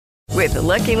With the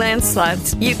Lucky Land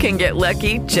Slots, you can get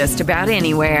lucky just about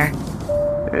anywhere.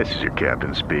 This is your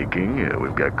captain speaking.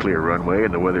 We've got clear runway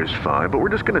and the weather's fine, but we're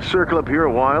just going to circle up here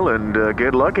a while and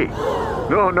get lucky.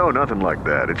 No, nothing like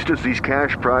that. It's just these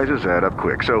cash prizes add up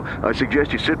quick. So I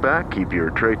suggest you sit back, keep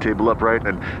your tray table upright,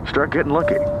 and start getting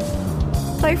lucky.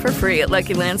 Play for free at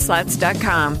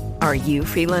LuckyLandSlots.com. Are you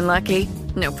feeling lucky?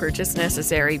 No purchase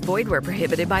necessary. Void where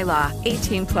prohibited by law.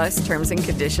 18 plus terms and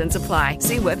conditions apply.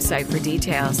 See website for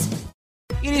details.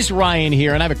 It is Ryan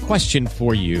here, and I have a question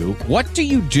for you. What do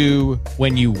you do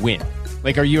when you win?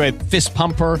 Like, are you a fist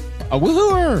pumper, a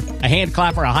woo-hooer, a hand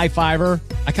clapper, a high-fiver?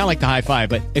 I kind of like the high-five,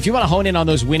 but if you want to hone in on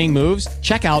those winning moves,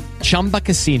 check out Chumba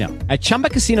Casino. At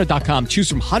ChumbaCasino.com, choose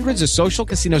from hundreds of social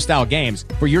casino-style games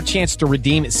for your chance to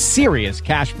redeem serious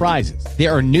cash prizes.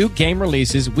 There are new game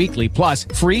releases weekly, plus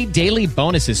free daily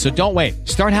bonuses, so don't wait.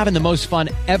 Start having the most fun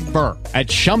ever at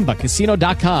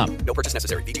ChumbaCasino.com. No purchase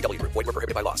necessary. VGW Group. Void where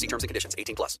prohibited by law. See terms and conditions.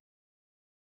 18 plus.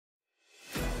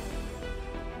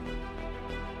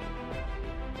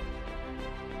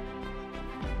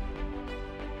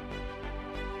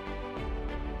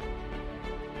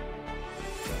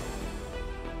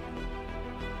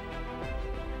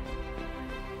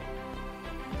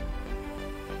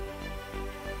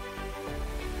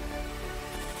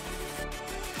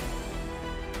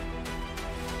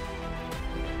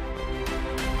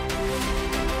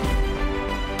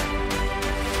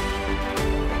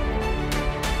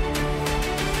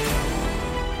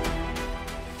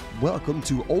 Welcome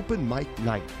to Open Mic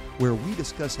Night, where we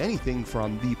discuss anything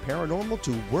from the paranormal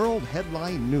to world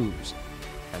headline news.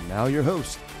 And now your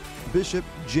host, Bishop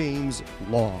James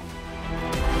Long.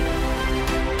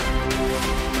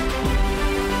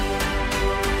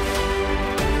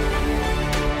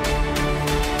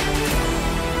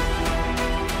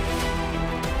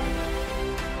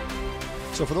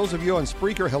 So for those of you on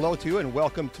Spreaker, hello to you and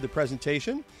welcome to the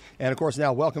presentation. And of course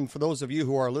now welcome for those of you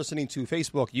who are listening to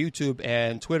Facebook, YouTube,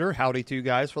 and Twitter. Howdy to you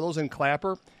guys. For those in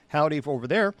Clapper, howdy over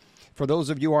there. For those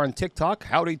of you who are on TikTok,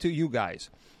 howdy to you guys.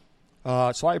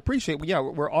 So I appreciate,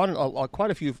 we're on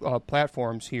quite a few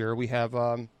platforms here. We have, I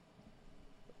don't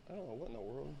know what in the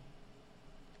world.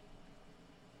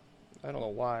 I don't know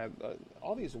why.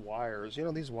 All these wires,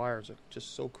 these wires are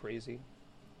just so crazy.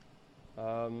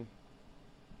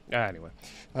 Anyway.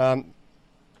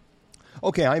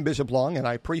 Okay, I'm Bishop Long, and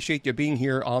I appreciate you being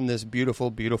here on this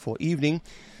beautiful, beautiful evening.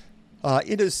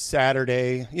 It is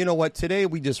Saturday. You know what? Today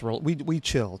we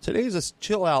chill. Today's a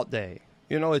chill-out day.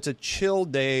 It's a chill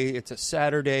day. It's a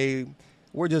Saturday.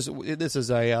 This is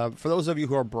for those of you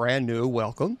who are brand new,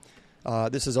 welcome.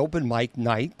 This is Open Mic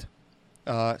Night.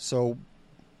 So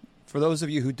for those of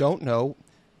you who don't know,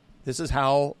 this is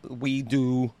how we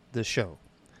do the show.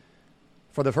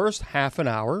 For the first half an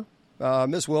hour,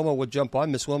 Miss Wilma would jump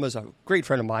on. Miss Wilma is a great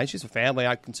friend of mine. She's a family.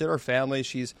 I consider her family.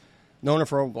 She's known her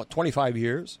for 25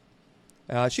 years.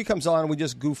 She comes on and we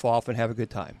just goof off and have a good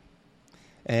time.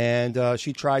 And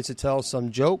she tries to tell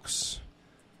some jokes.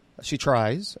 She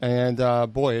tries. And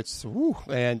boy, it's woo.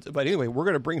 But anyway, we're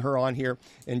going to bring her on here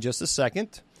in just a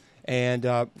second and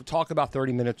talk about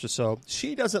 30 minutes or so.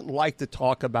 She doesn't like to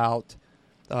talk about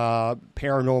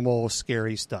paranormal,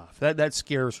 scary stuff. That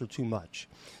scares her too much.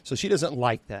 So she doesn't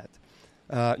like that.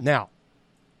 Now,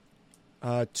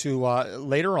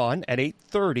 later on at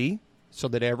 8:30, so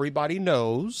that everybody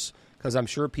knows, because I'm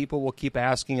sure people will keep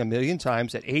asking a million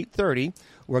times, at 8:30,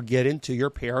 we'll get into your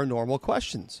paranormal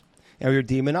questions and your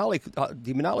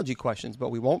demonology questions. But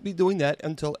we won't be doing that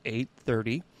until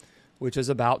 8:30, which is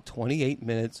about 28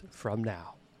 minutes from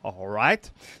now. All right,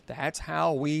 that's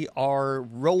how we are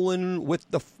rolling with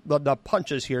the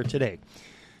punches here today.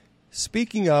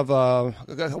 Speaking of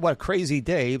what a crazy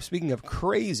day. Speaking of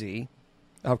crazy,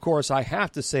 of course, I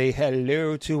have to say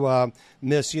hello to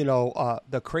Miss,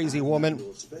 the crazy woman.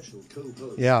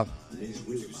 Yeah.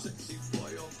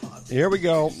 Here we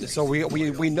go. So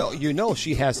we know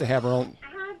she has to have her own.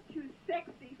 I'm too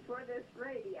sexy for this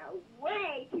radio.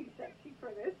 Way too sexy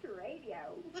for this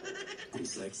radio.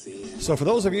 So for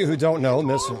those of you who don't know,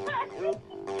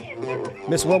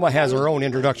 Miss Wilma has her own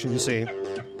introduction, you see.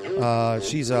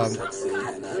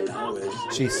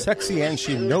 She's sexy and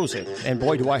she knows it. And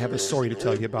boy, do I have a story to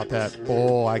tell you about that.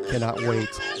 Oh, I cannot wait.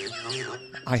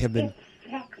 I have been...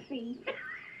 Sexy.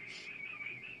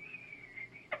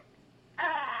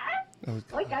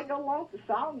 Like I go along with the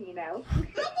song,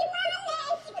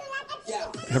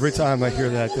 Every time I hear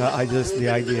that, the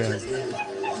idea.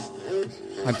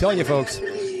 I'm telling you, folks,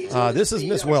 this is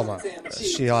Miss Wilma.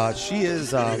 She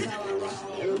is,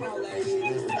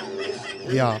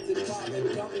 yeah. I can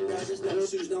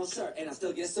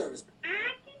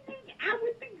think out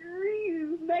with the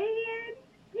groove, man.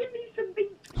 Give me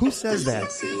Who says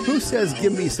that? Who says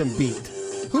give me some beat?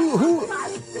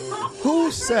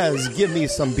 Who says give me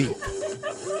some beat?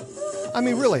 I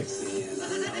mean, really.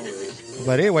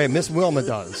 But anyway, Miss Wilma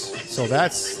does. So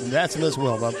that's Miss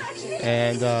Wilma.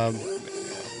 And,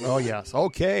 oh, yes.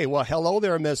 Okay. Well, hello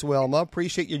there, Miss Wilma.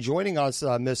 Appreciate you joining us,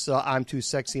 Miss I'm Too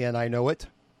Sexy and I Know It.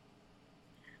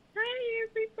 Hi,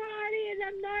 everybody, and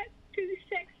I'm not too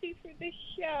sexy for the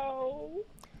show.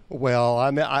 Well,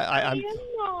 I'm I'm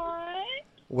not.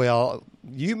 Well,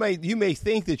 you may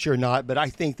think that you're not, but I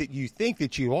think that you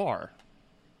are.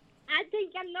 I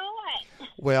think I'm not.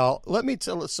 Well, let me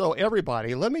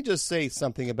everybody, let me just say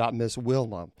something about Miss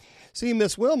Wilma. See,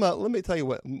 Miss Wilma, let me tell you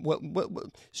what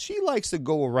she likes to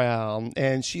go around,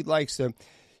 and she loves to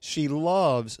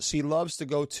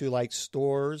go to like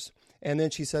stores, and then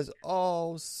she says,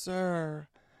 "Oh, sir,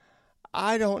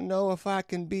 I don't know if I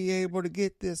can be able to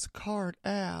get this cart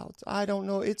out. I don't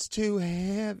know, it's too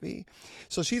heavy."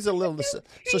 So she's a little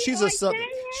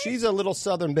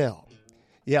Southern belle.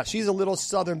 Yeah, she's a little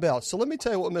Southern belle. So let me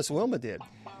tell you what Miss Wilma did.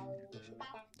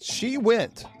 She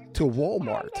went to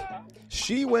Walmart.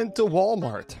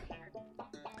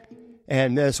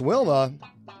 And Miss Wilma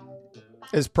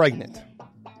is pregnant.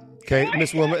 Okay,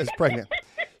 Miss Wilma is pregnant.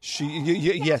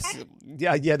 Yes.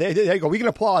 Yeah, there you go. We can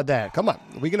applaud that. Come on.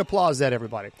 We can applaud that,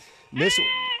 everybody. I don't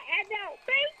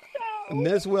think so.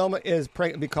 Miss Wilma is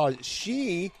pregnant because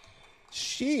she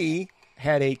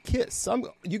had a kiss.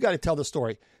 You got to tell the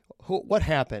story. What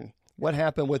happened? What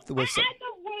happened with I don't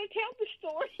want to tell the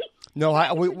story. No,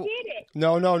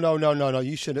 No.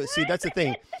 You should have. See, that's the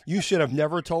thing. You should have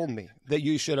never told me. That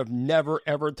you should have never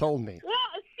ever told me. Well,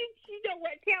 since you don't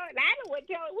want to tell it, I don't want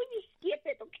to tell it. We'll just skip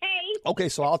it, okay? Okay,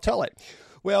 so I'll tell it.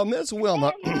 Well, Miss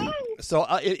Wilma, so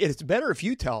it's better if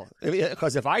you tell,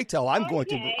 because if I tell, I'm going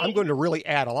to really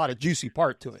add a lot of juicy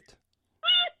part to it.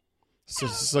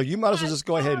 So you might as well just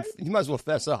go ahead. You might as well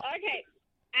fess up. Okay,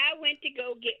 I went to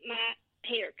go get my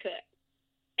hair cut,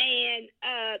 and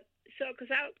because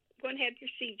I'm going to have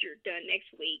procedure done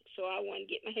next week, so I want to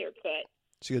get my hair cut.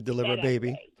 So you deliver a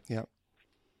baby. Yeah.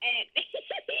 And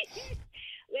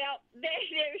well,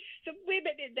 there's some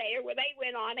women in there where they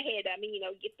went on ahead of me,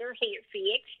 get their hair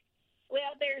fixed.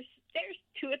 Well, there's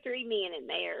 2 or 3 men in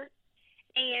there,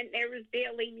 and there was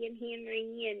Billy and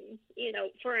Henry and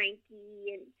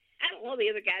Frankie, and I don't know the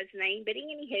other guy's name, but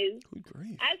anywho,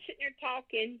 I was sitting there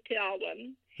talking to all of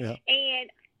them,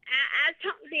 and I was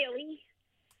talking to Billy,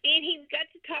 and he got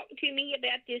to talking to me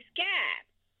about this guy.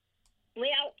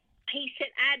 Well, he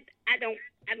said I don't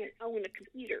own a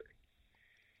computer,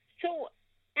 so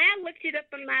I looked it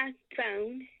up on my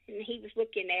phone, and he was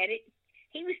looking at it.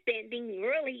 He was bending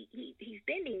he's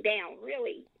bending down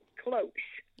really close,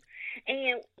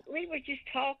 and we were just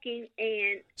talking.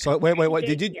 And so wait,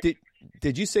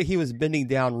 did you say he was bending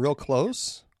down real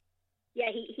close?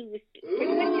 Yeah, he was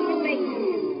pretty much in the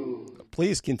face.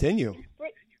 Please continue.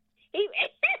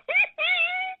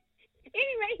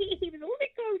 Anyway, he was a little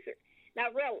bit closer.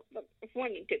 Not real, but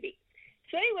wanting to be.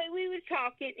 So anyway, we were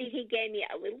talking, and he gave me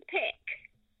a little peck.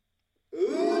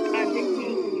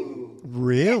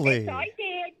 Really? That's all he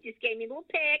did. Just gave me a little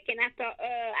peck, and I thought,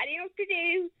 I didn't know what to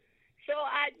do. So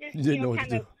I just, you didn't know what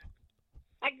to do.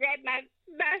 I grabbed my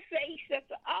face. I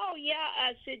thought, oh, yeah.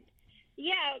 I said,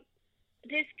 yeah,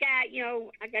 this guy,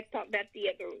 I got to talk about the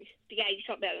guy you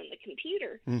talked about on the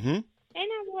computer. Mm-hmm. And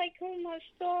I'm like, oh, my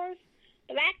stars.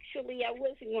 But actually, I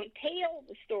wasn't going to tell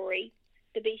the story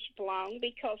to Bishop Long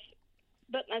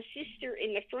but my sister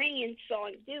and the friends saw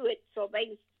him do it, so they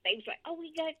was like, oh,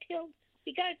 we got to tell him. I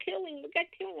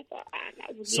thought,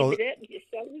 I was give it up and just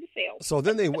sell him to sell. So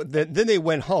then they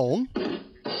went home,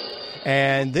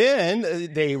 and then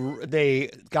they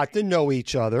got to know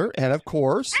each other, and of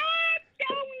course, I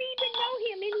don't even know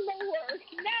him anymore.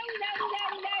 No.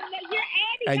 You're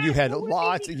adding. And you had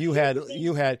lots. You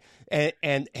had,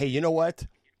 and hey, you know what?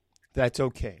 That's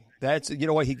okay. You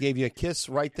know what? He gave you a kiss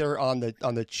right there on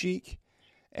the cheek,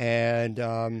 and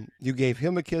you gave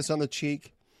him a kiss on the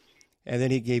cheek. And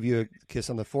then he gave you a kiss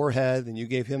on the forehead, and you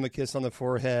gave him a kiss on the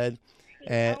forehead.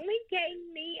 He only gave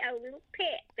me a little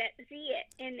pet. That's it.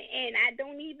 And I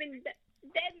don't even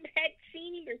had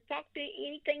seen him or talked to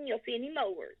anything else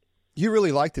anymore. You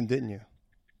really liked him, didn't you?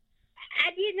 I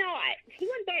did not. He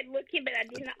wasn't bad looking, but I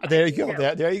did not. There you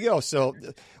go. There you go. So,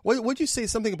 would you say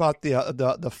something about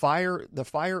the fire? The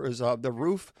fire is the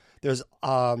roof. There's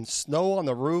snow on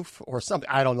the roof or something.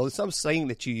 I don't know. Some saying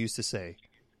that you used to say.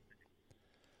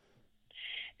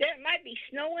 There might be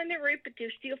snow on the roof, but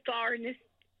there's still fire in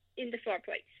the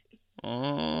fireplace.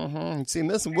 Mm-hmm. See,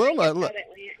 Miss Wilma, look.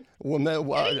 Those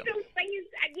things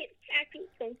I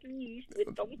confused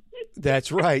with them.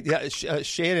 That's right. Yeah,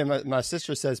 Shannon, my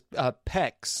sister says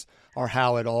pecs are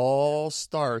how it all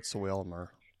starts,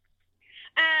 Wilmer.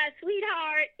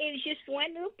 Sweetheart, it was just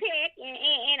one little peck,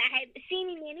 and I haven't seen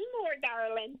him anymore,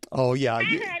 darling. Oh yeah, Hi,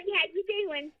 honey, how you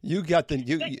doing? you got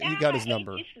you got his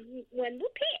number. It's just one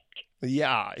little peck.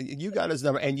 Yeah, you got his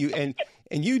number, and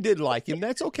you did like him.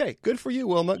 That's okay. Good for you,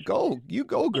 Wilma. Go,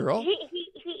 girl.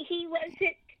 He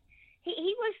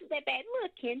wasn't that bad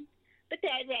looking, but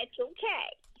that's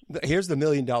okay. Here's the $1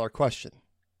 million question.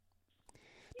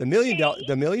 The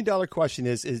 $1 million question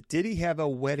is did he have a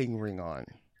wedding ring on?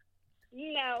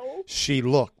 No. She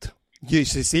looked. You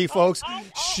see, folks,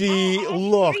 she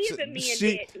looked. All 3 of the men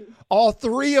didn't. All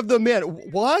 3 of the men.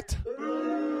 What?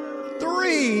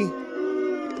 3?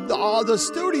 The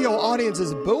studio audience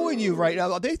is booing you right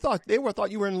now. They thought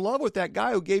you were in love with that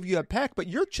guy who gave you a peck, but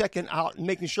you're checking out and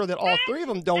making sure that all 3 of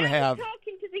them don't have. I was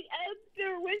talking to the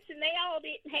other ones, and they all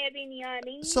didn't have any on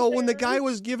either. So when the guy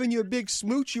was giving you a big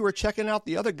smooch, you were checking out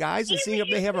the other guys and seeing if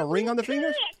they have a ring on the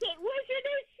fingers?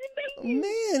 Man,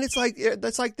 it's like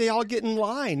that's like they all get in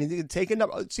line and taking up.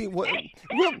 See,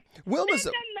 Wilma's.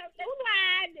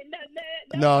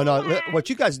 No. What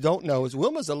you guys don't know is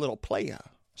Wilma's a little player.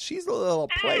 She's a little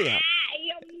player. I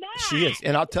am not. She is,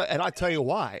 and I'll tell you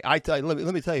why. Let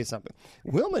me tell you something.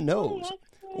 Wilma knows.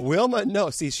 Wilma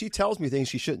knows. See, she tells me things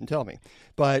she shouldn't tell me.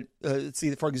 But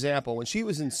see, for example, when she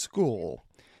was in school,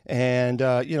 and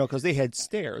because they had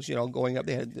stairs, going up,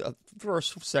 they had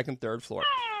first, second, third floor.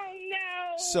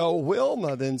 So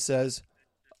Wilma then says,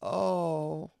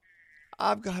 "Oh,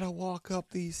 I've got to walk up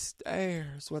these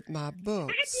stairs with my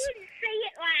books. I didn't say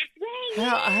it like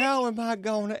that. How am I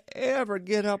going to ever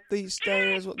get up these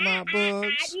stairs with my books?"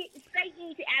 I didn't say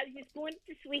anything. I was just going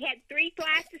to. We had 3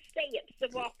 flights of steps to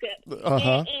walk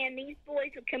up, and these boys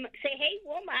would come up and say, "Hey,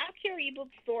 Wilma, I'll carry your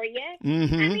books for you."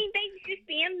 Mm-hmm. I mean, they was just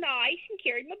being nice and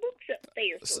carried my books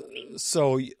upstairs for me.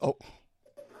 So.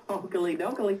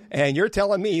 And you're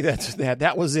telling me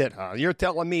that was it, huh? You're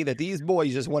telling me that these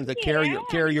boys just wanted to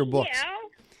carry your books.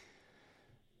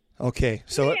 Yeah. Okay,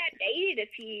 so I dated a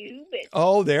few, but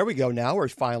oh, there we go. Now we're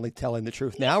finally telling the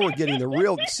truth. Now we're getting the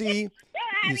real. See,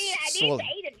 I did date a few.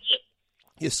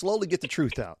 You slowly get the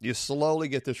truth out. But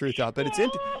it's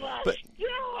but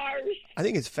I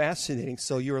think it's fascinating.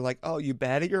 So you were like, oh, you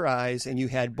batted your eyes, and you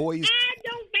had boys. I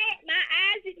don't bat my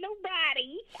eyes at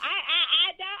nobody.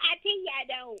 I don't. I tell you, I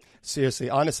don't. Seriously,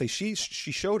 honestly, she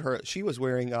showed her. She was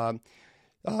wearing some.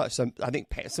 I think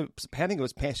it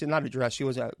was pants. Not a dress. She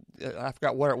was I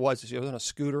forgot what it was. She was on a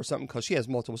scooter or something because she has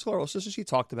multiple sclerosis. So she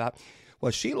talked about.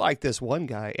 Well, she liked this one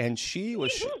guy, and she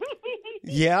was.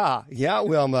 Yeah,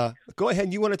 Wilma. Go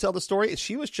ahead. You want to tell the story?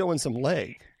 She was showing some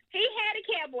leg. He had a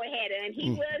cowboy hat on. He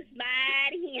was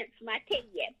mighty handsome, I tell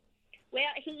you.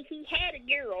 Well, he had a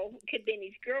girl. Could have been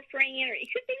his girlfriend, or it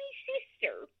could have been his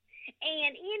sister.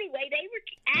 And anyway,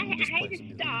 I had to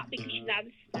stop because I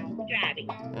was driving.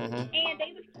 And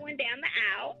they was going down the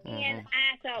aisle, and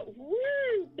I thought,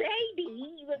 woo, baby,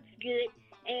 he looks good.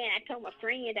 And I told my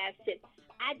friend, I said,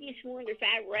 I just wonder if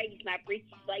I raised my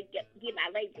breeches leg up, give my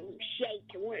legs a little shake,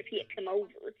 I wonder if he'd come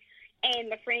over. And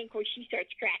my friend, of course, she starts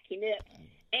cracking up.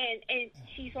 And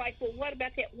she's like, well, what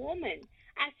about that woman?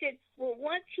 I said, well,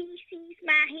 once he sees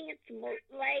my handsome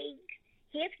legs,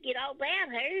 he'll forget all about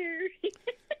her.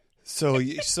 So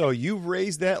you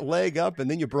raised that leg up, and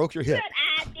then you broke your hip. But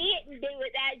I didn't do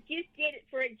it. I just did it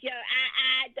for a joke.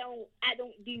 I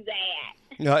don't do that.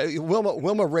 No,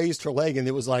 Wilma raised her leg, and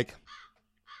it was like.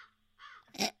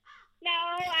 No,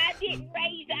 I didn't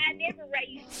raise. I never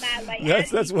raised my leg.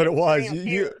 That's what it was.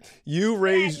 You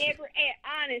raised.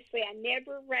 Honestly, I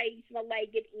never raised my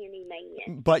leg at any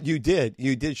man. But you did.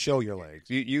 You did show your legs.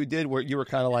 You did where you were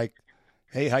kind of like,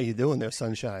 "Hey, how you doing there,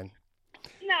 sunshine?"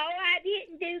 No, I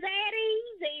didn't do that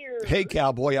either. Hey,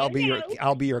 cowboy, I'll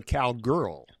be your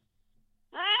cowgirl.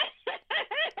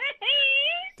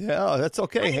 Yeah, that's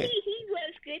okay. He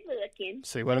was good looking.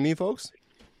 See what I mean, folks?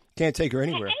 Can't take her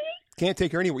anywhere. Can't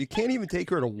take her anywhere. You can't even take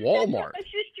her to Walmart. My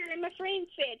sister and my friend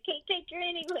said, can't take her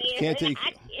anywhere. Can't take.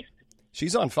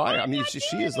 She's on fire. I mean,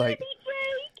 she is like.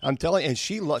 I'm telling you, and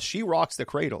she rocks the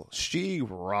cradle. She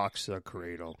rocks the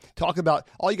cradle. Talk about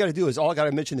all you got to do is all I got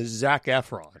to mention is Zac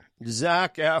Efron.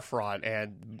 Zac Efron,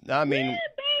 and I mean,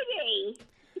 baby.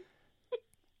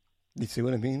 You see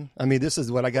what I mean? I mean, this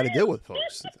is what I got to deal with,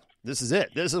 folks. This is it.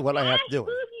 This is what I have to deal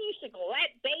with. That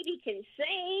baby can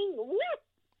sing. Woo!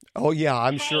 Oh yeah,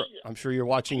 I'm sure you're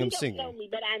watching him singing. You don't know me,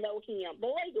 but I know him.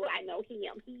 Boy, do I know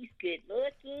him. He's good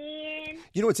looking.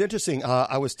 You know what's interesting?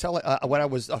 I was telling when I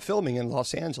was filming in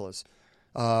Los Angeles.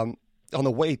 on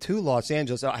the way to Los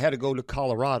Angeles, I had to go to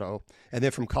Colorado, and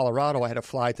then from Colorado, I had to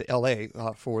fly to L.A.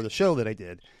 For the show that I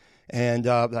did, and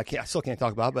I still can't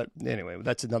talk about it, but anyway,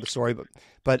 that's another story.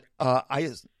 But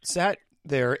I sat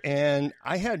there, and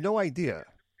I had no idea.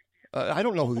 I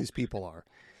don't know who these people are.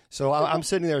 So I'm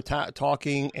sitting there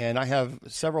talking, and I have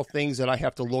several things that I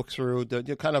have to look through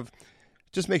to kind of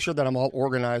just make sure that I'm all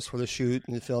organized for the shoot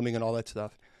and the filming and all that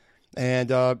stuff. And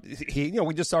he,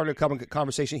 we just started a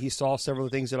conversation. He saw several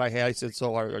things that I had. He said,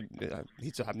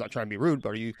 he said, I'm not trying to be rude, but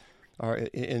are you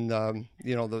in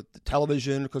the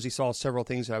television? Because he saw several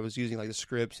things that I was using, like the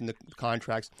scripts and the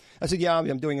contracts. I said, yeah,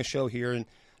 I'm doing a show here, and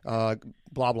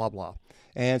blah, blah, blah.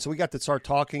 And so we got to start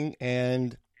talking,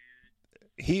 and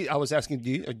I was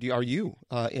asking, are you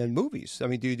in movies? I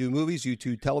mean, do you do movies? Do you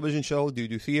do television show? Do you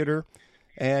do theater?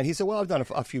 And he said, well, I've done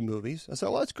a few movies. I said,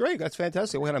 well, that's great. That's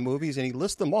fantastic. What kind of movies? And he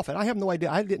lists them off. And I have no idea.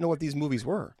 I didn't know what these movies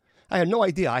were. I had no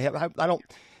idea. I don't.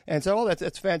 And so,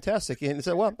 that's fantastic. And he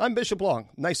said, well, I'm Bishop Long.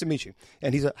 Nice to meet you.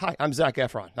 And he said, hi, I'm Zac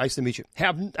Efron. Nice to meet you.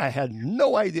 I had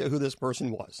no idea who this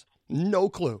person was. No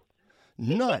clue.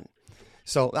 None.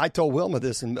 So I told Wilma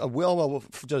this, and Wilma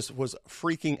just was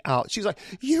freaking out. She's like,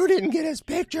 you didn't get his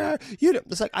picture.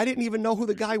 It's like, I didn't even know who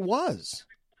the guy was.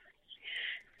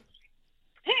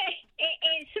 Hey,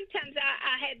 and sometimes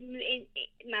I have in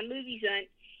my movies on,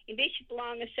 and Bishop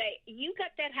Long will say, you got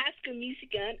that High School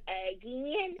Music on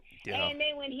again? Yeah. And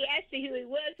then when he asked me who he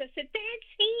was, I said, that's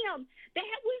him.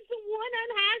 That was the one on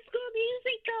High School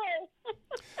Musical.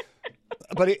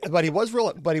 But he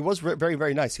was very,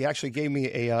 very nice. He actually gave me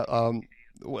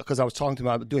because I was talking to him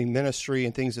about doing ministry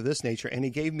and things of this nature, and he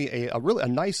gave me a really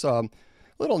nice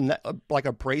little like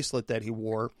a bracelet that he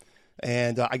wore,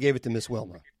 and I gave it to Miss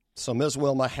Wilma. So Miss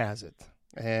Wilma has it,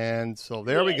 and so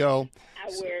there we go. I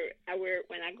wear it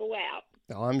when I go out.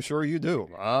 Oh, I'm sure you do.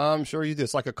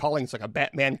 It's like it's like a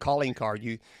Batman calling card.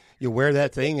 You wear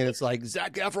that thing, and it's like,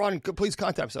 Zac Efron, please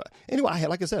contact. So anyway,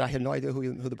 like I said, I had no idea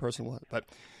who the person was, but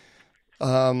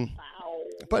wow.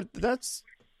 But that's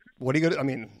what are you gonna? I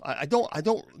mean, I don't.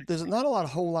 There's not a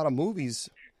whole lot of movies,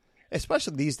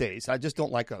 especially these days. I just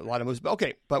don't like a lot of movies. But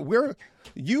okay, but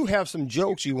you have some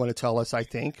jokes you want to tell us, I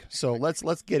think. So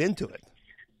let's get into it.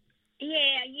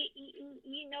 Yeah,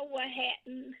 you know what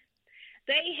happened?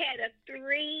 They had a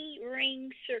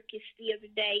 3-ring circus the other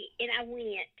day, and I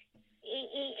went.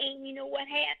 And you know what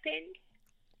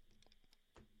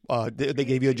happened? They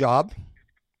gave you a job?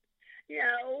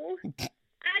 No,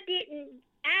 I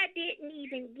didn't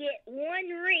even get 1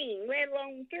 ring, let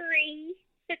alone 3.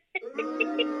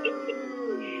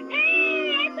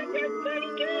 Hey, I thought that was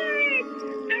pretty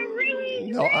good. A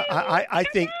ring. No, I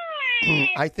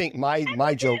think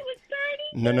my joke.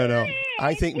 No.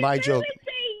 I think my joke.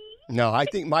 No, I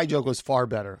think my joke was far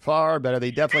better. Far better.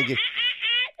 They definitely get.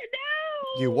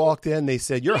 No. You walked in. They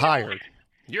said, "You're hired.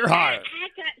 You're hired." I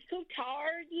got so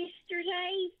tired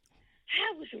yesterday.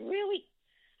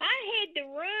 I had to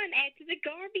run after the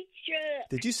garbage truck.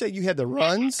 Did you say you had the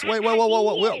runs? Wait,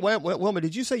 Wilma,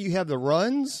 did you say you have the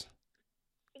runs?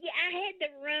 Yeah, I had to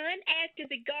run after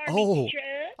the garbage truck.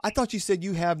 I thought you said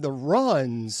you have the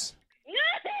runs.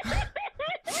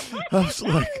 I was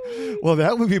like, well,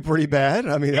 that would be pretty bad.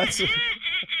 I mean, that's. I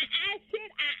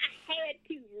said I had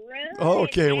to run. Oh,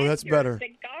 okay, well, that's better.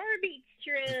 The garbage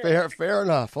truck. Fair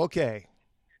enough. Okay.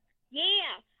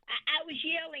 Yeah, I was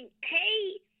yelling,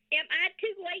 "Hey, am I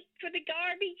too late for the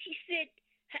garbage?" He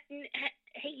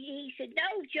said,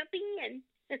 "No, jump in."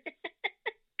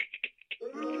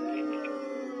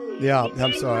 Yeah,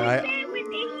 I'm sorry.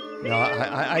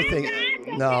 I think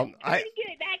no. I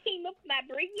came up with my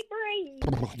brainy brain.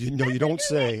 You don't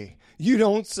say. You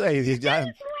don't say. I was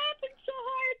laughing so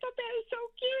hard. I thought that was so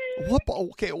cute. What?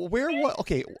 Okay. What?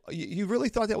 Okay. You really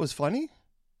thought that was funny?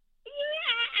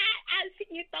 Yeah, I was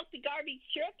sitting here thought the garbage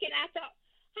truck, and I thought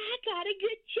I got a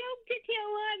good joke to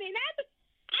tell on, and I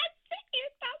sitting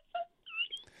here thought so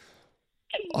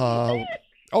funny.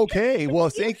 Okay. Well,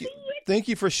 thank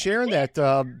you for sharing that.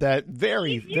 That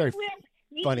very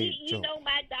funny you joke. know,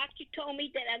 my doctor told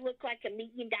me that I look like $1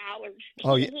 million.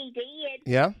 Oh, yeah. He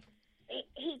did. Yeah.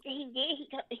 He did.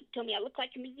 He told me I look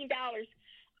like $1 million. I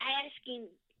asked him,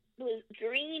 was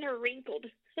green or wrinkled?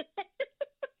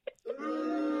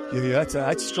 Yeah,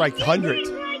 that's strike 100.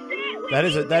 That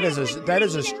is a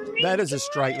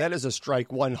strike. That is a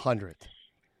strike 100.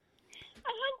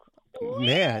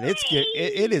 Man,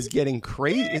 it is getting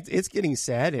crazy. It's getting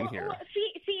sad in here.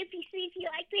 See if you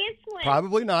like this one.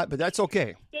 Probably not, but that's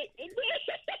okay.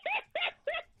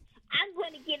 I'm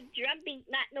going to get a drum beat,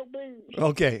 not no booze.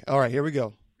 Okay, all right, here we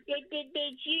go.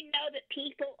 Did you know that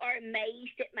people are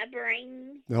amazed at my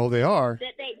brain? No, they are.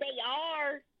 That they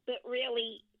are, but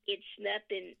really it's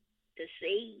nothing to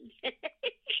see.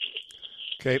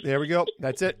 Okay, there we go.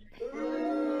 That's it.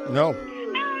 No.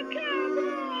 Oh, come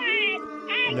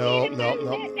on! No. That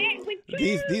was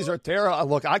These are terrible.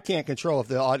 Look, I can't control if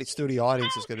the studio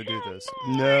audience is going to do this.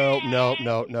 No.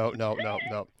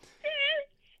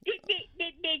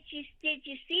 Did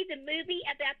you see the movie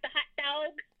about the hot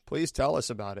dog? Please tell us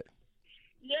about it.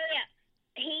 Yeah,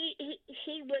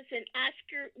 he was an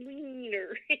Oscar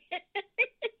winner.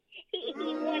 he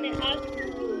won an Oscar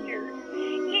winner.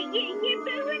 You're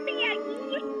booing me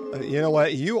again. You know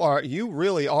what? You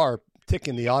really are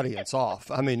ticking the audience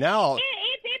off. I mean, now. If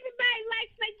everybody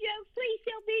likes my jokes, please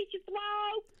tell me your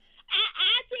flaw.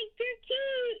 I think they're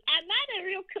cute. I'm not a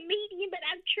real comedian, but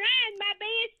I'm trying my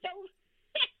best. So.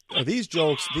 These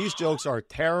jokes are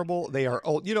terrible. They are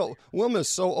old. You know, Wilma's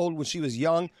so old. When she was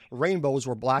young, rainbows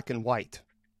were black and white.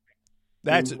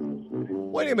 Wait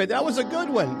a minute. That was a good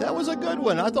one.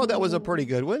 I thought that was a pretty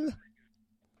good one.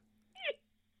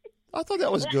 I thought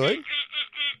that was good.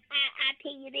 I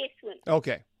tell you this one.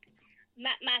 Okay.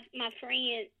 My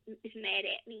friend is mad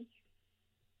at me.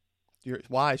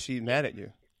 Why is she mad at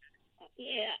you?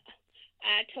 Yeah.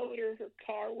 I told her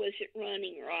car wasn't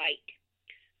running right.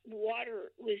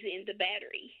 Water was in the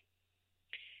battery.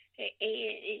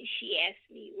 And she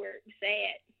asked me where it was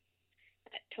at.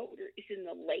 I told her it's in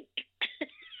the lake.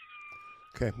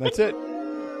 Okay, that's it.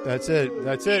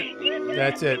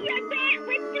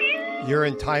 You're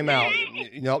in timeout.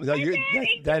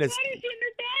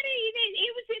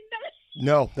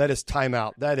 No, that is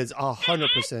timeout. That is 100%. I'm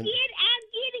getting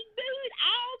booed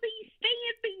all these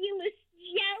fabulous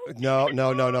jokes. No.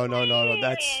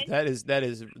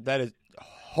 That is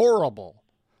horrible.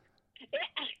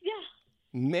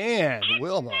 Man,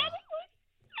 Wilma.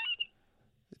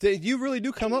 You really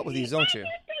do come up with these, don't you?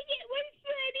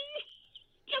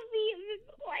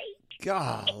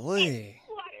 Golly.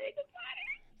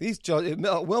 These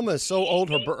Wilma is so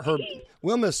old.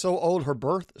 Wilma is so old. Her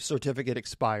birth certificate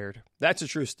expired. That's a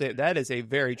true statement. That is a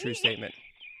very true statement.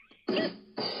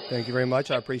 Thank you very much.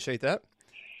 I appreciate that.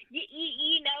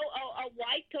 You know, a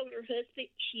wife told her husband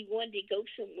she wanted to go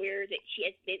somewhere that she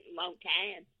hasn't been in a long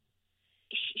time.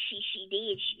 She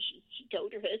did. She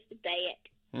told her husband that.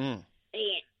 Mm.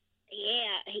 And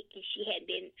she hadn't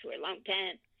been for a long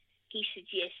time. He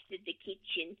suggested the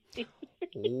kitchen.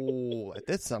 Oh,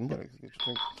 that's something.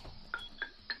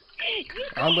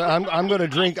 I'm going to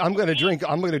drink. I'm going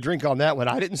to drink on that one.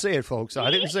 I didn't say it, folks.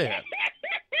 I didn't say it.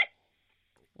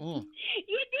 Mm.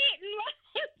 You didn't love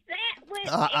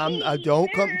that one.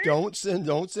 Don't send.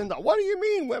 What do you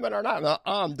mean women are not?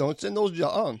 Don't send those.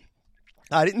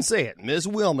 I didn't say it. Miss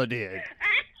Wilma did.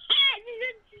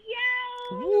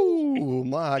 Ooh,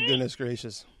 my goodness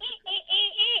gracious.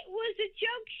 It was a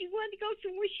joke. She wanted to go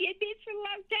somewhere she had been for a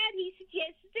long time. He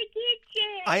suggested the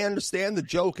kitchen. I understand the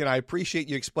joke, and I appreciate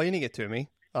you explaining it to me.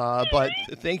 But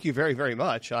thank you very, very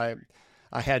much. I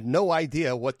had no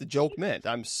idea what the joke meant.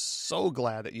 I'm so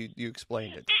glad that you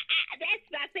explained it.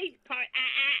 That's my favorite part.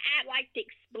 I like to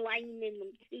explain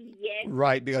them to you.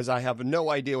 Right, because I have no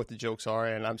idea what the jokes are,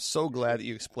 and I'm so glad that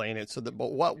you explained it.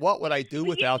 But what would I do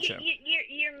without you?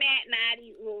 You're Matt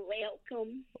Mighty.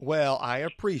 Welcome. Well, I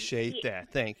appreciate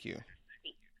that. Thank you.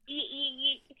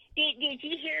 Did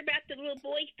you hear about the little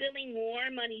boy feeling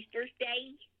warm on his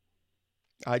birthday?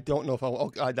 I don't know if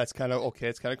that's kind of okay.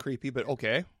 It's kind of creepy, but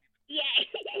okay. Yeah,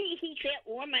 he felt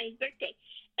warm on his birthday.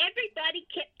 Everybody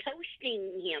kept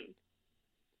toasting him.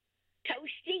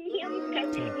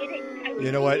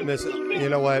 You know what, Miss? You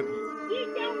know what?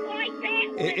 You don't like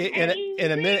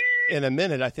that. In a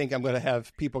minute, I think I'm going to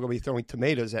have people going to be throwing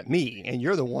tomatoes at me, and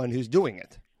you're the one who's doing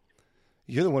it.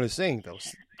 You're the one who's saying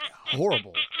those.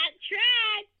 Horrible. I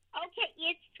tried. Okay,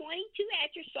 it's 22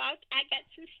 after salt. I got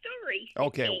some stories.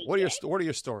 Okay, what are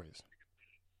your stories?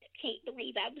 I can't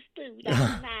believe I was food all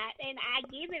night, and I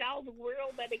give it all the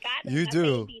world, but I got you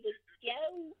do.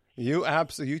 Joe. You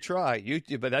absolutely try.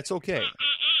 But that's okay. I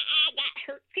got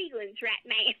hurt feelings right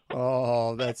now.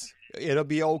 Oh, it'll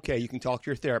be okay. You can talk to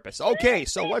your therapist. Okay,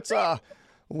 so what are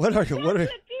Hey,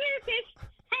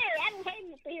 I don't have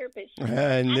a therapist.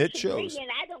 And it shows.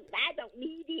 I don't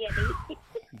need any.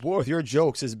 Boy, with your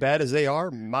jokes as bad as they are,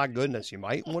 my goodness, you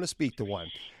might want to speak to one.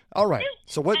 All right.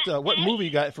 So what movie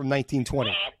you got from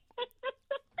 1920?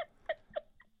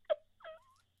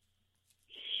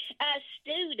 A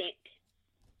student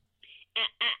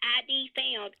ID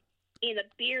found in a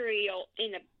burial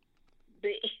in a.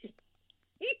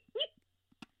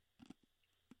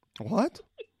 What?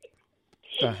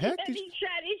 The heck? Let me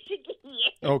try this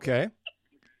again. Okay.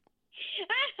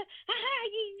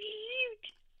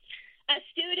 A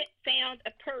student found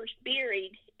a purse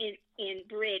buried in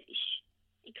British.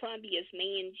 Columbia's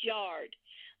man's yard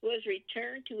was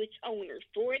returned to its owner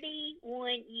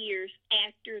 41 years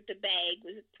after the bag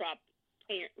was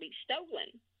apparently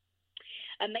stolen.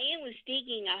 A man was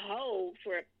digging a hole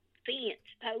for a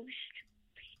fence post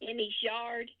in his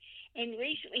yard, and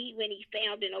recently when he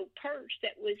found an old purse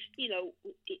that was,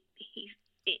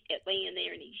 laying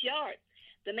there in his yard,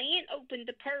 the man opened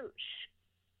the purse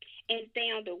and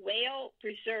found a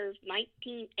well-preserved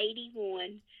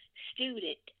 1981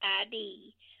 student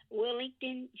ID,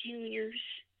 Wellington Junior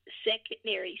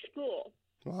Secondary School.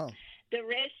 Wow. The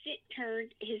resident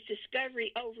turned his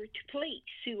discovery over to police,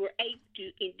 who were able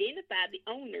to identify the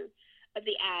owner of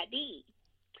the ID.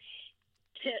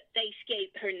 They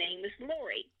gave her name was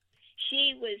Lori.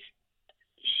 She was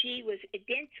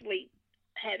eventually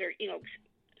had her,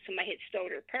 somebody had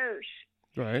stolen her purse,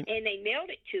 Right. and they mailed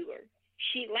it to her.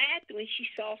 She laughed when she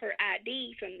saw her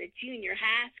ID from the junior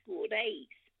high school days.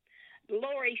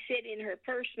 Lori said in her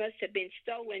purse must have been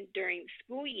stolen during the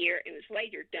school year and was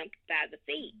later dumped by the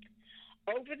thief.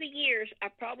 Over the years, I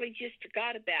probably just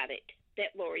forgot about it,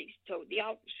 that Lori told the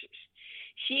officers.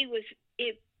 She was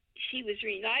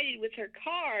reunited with her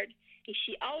card, and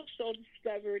she also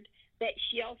discovered that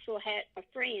she also had a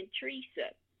friend,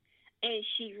 Teresa, and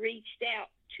she reached out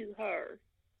to her.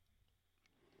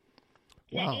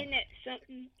 Wow. Now, isn't that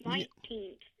something?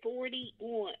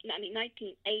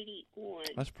 1981.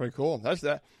 That's pretty cool. That's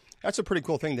a pretty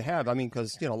cool thing to have. I mean,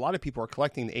 because a lot of people are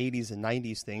collecting the 80s and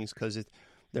 90s things because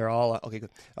they're all okay. Good.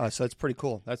 So it's pretty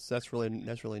cool. That's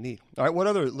really neat. All right, what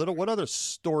other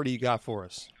story do you got for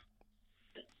us?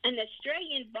 An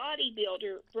Australian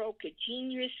bodybuilder broke a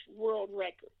Guinness World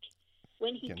Record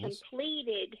when he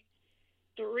completed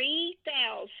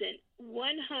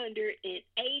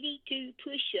 3,182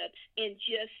 push-ups in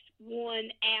just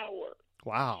 1 hour.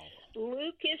 Wow.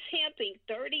 Lucas Hemping,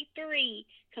 33,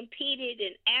 competed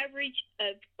an average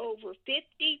of over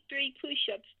 53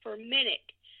 push-ups per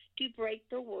minute to break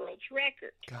the world's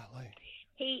record. Golly.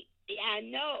 He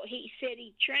said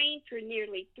he trained for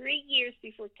nearly 3 years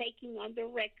before taking on the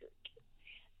record.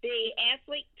 The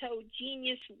athlete told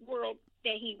Genius World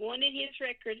that he wanted his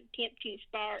record attempt to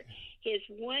inspire his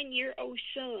 1-year-old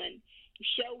son to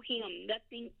show him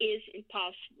nothing is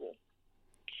impossible.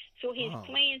 So his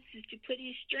plans is to put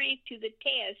his strength to the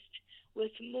test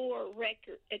with more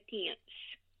record attempts.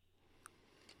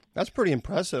 That's pretty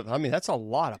impressive. I mean, that's a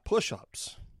lot of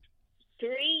push-ups.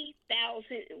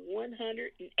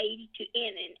 3,182 in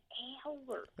an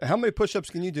hour. How many push-ups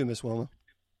can you do, Miss Wilma?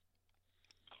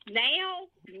 Now,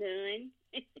 none.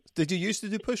 Did you used to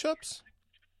do push-ups?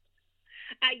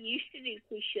 I used to do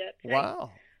push-ups.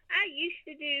 Wow. I used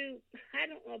to do, I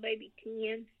don't know, maybe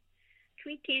 10,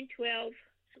 between 10, 12,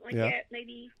 something like that,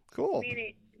 maybe cool. a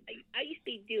minute. I used to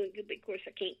be doing good, but of course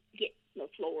I can't get no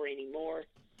floor anymore.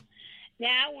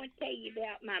 Now I want to tell you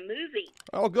about my movie.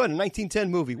 Oh, good. A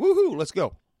 1910 movie. Woohoo. Let's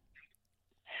go.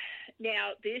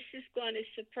 Now, this is going to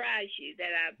surprise you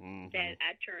that I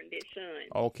turned this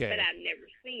on. Okay. But I've never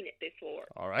seen it before.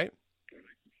 All right.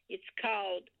 It's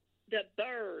called The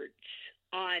Birds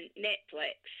on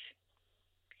Netflix.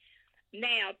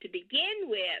 Now, to begin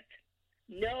with,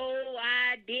 no,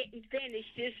 I didn't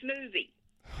finish this movie.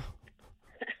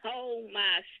 Oh,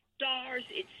 my stars.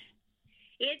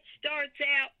 It starts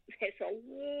out as a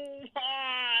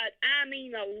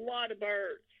lot of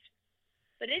birds.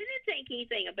 But I didn't think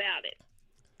anything about it.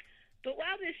 But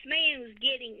while this man was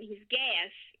getting his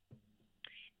gas,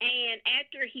 and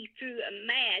after he threw a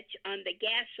match on the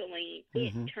gasoline,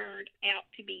 it turned out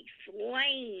to be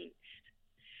flames.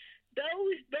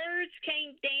 Those birds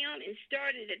came down and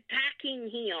started attacking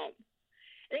him.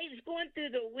 They was going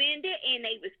through the window, and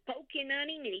they was poking on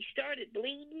him, and he started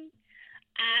bleeding.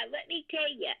 Let me tell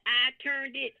you, I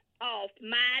turned it off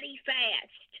mighty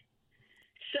fast.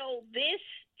 So this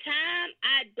time,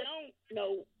 I don't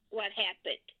know what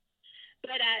happened,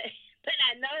 but I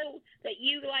know that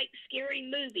you like scary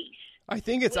movies. I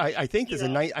think it's I think it's a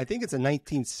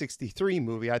 1963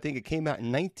 movie. I think it came out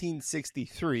in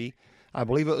 1963. I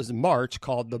believe it was March,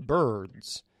 called The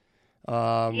Birds.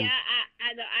 I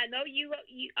know you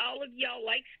all of y'all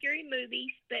like scary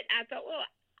movies, but I thought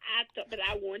but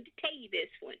I wanted to tell you this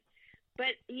one.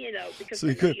 But, because so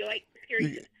you like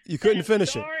scary. You couldn't finish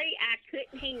it. Sorry, I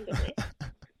couldn't handle it.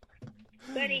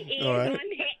 But it is right. on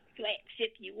Netflix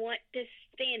if you want to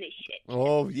finish it.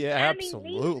 Oh, yeah,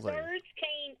 absolutely. These birds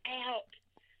came out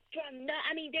from,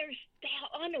 they're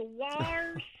on the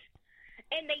wires,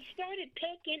 and they started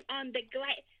pecking on the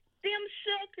glass. Them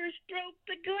suckers broke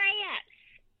the glass.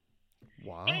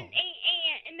 Wow. And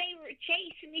they were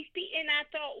chasing these people, and I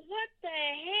thought, what the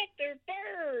heck? They're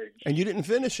birds. And you didn't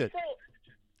finish it.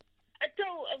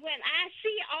 So when I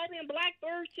see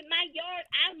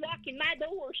high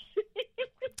doors.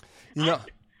 You know,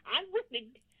 I'm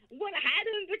going to hide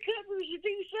under covers or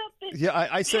do something. yeah,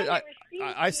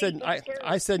 I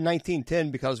said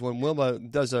 1910 because when Wilma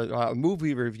does a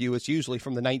movie review, it's usually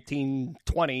from the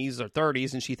 1920s or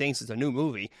 30s, and she thinks it's a new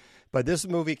movie. But this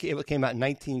movie came out in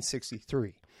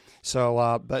 1963.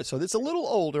 So, so it's a little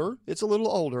older. It's a little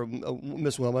older,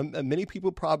 Miss Wilma. Many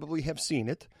people probably have seen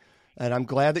it, and I'm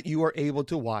glad that you are able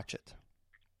to watch it.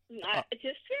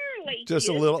 Just barely. Just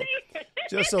a little bit of it.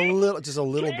 Just a little bit.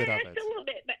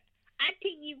 But I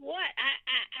tell you what,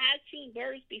 I've seen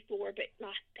birds before, but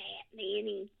not that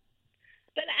many.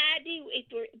 But I do.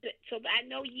 So I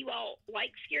know you all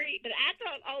like scary, but I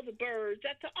thought all the birds.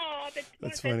 I thought,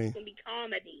 that's funny. It's going to be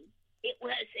comedy. It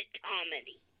wasn't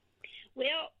comedy.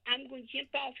 Well, I'm going to jump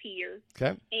off here.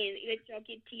 Okay. And let y'all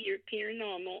get to your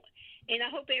paranormal. And I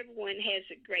hope everyone has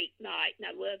a great night. And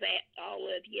I love all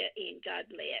of you, and God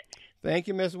bless. Thank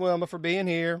you, Miss Wilma, for being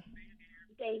here.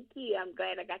 Thank you. I'm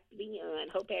glad I got to be on.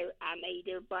 Hope I made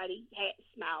everybody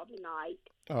smile tonight.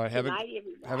 All right. Have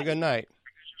a good night.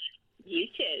 You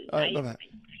too. All right. Bye-bye.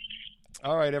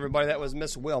 All right, everybody. That was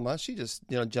Miss Wilma. She just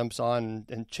jumps on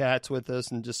and chats with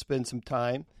us and just spends some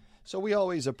time. So we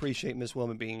always appreciate Miss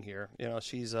Wilma being here.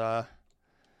 She's a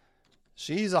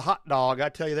hot dog. I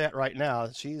tell you that right now.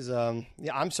 She's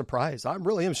I'm surprised. I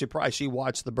really am surprised she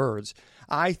watched the birds.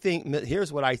 I think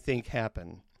here's what I think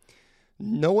happened.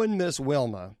 Knowing Miss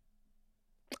Wilma,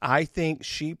 I think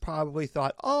she probably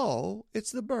thought, "Oh,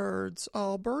 it's the birds.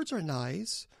 Oh, birds are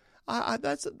nice.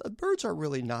 Birds are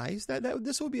really nice.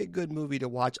 This would be a good movie to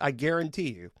watch." I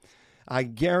guarantee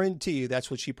you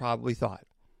that's what she probably thought.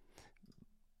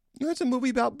 It's a movie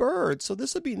about birds, so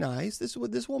this would be nice. This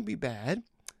won't be bad.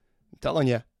 I'm telling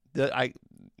you,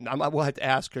 we'll have to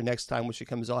ask her next time when she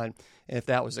comes on if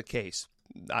that was the case.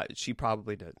 She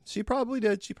probably did. She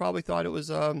probably thought it was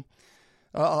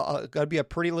got to be a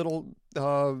pretty little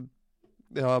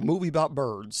movie about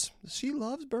birds. She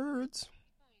loves birds.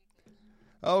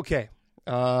 Okay,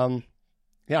 yeah,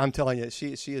 I'm telling you,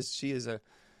 she is a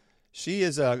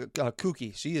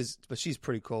kooky. But she's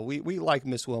pretty cool. We like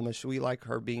Miss Wilma. We like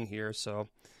her being here. So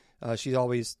she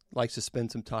always likes to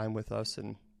spend some time with us.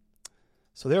 And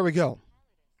so there we go.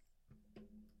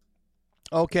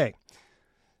 Okay.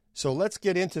 So let's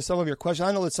get into some of your questions.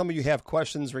 I know that some of you have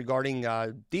questions regarding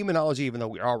demonology, even though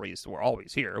we're always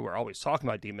here. We're always talking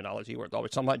about demonology. We're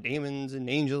always talking about demons and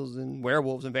angels and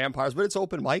werewolves and vampires, but it's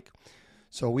open mic.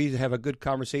 So we have a good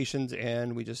conversations,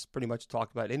 and we just pretty much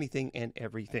talk about anything and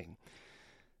everything.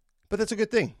 But that's a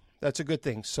good thing.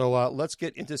 So let's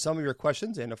get into some of your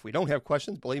questions. And if we don't have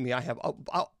questions, believe me, I have.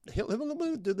 Let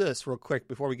me do this real quick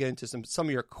before we get into some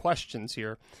of your questions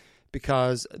here,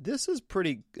 because this is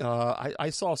pretty. I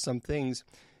saw some things.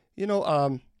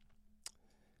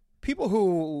 People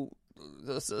who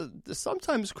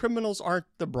sometimes criminals aren't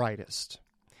the brightest,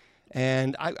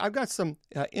 and I've got some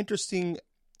interesting.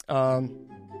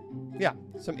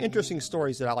 Some interesting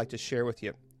stories that I like to share with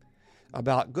you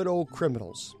about good old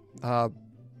criminals. A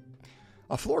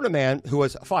Florida man who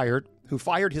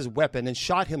fired his weapon and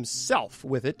shot himself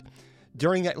with it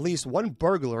during at least one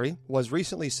burglary was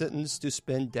recently sentenced to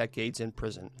spend decades in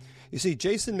prison. You see,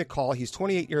 Jason McCall, he's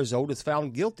 28 years old, was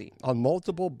found guilty on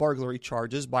multiple burglary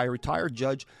charges by retired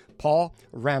Judge Paul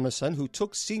Ramison, who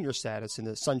took senior status in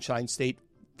the Sunshine State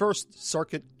First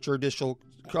Circuit Judicial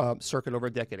Circuit over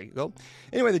a decade ago.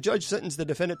 Anyway, the judge sentenced the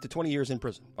defendant to 20 years in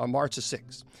prison on March the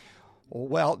 6th.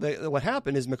 Well, what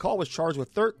happened is McCall was charged with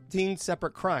 13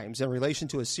 separate crimes in relation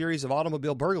to a series of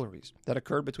automobile burglaries that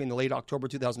occurred between the late October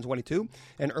 2022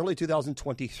 and early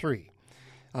 2023.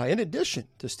 In addition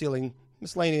to stealing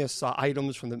miscellaneous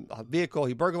items from the vehicle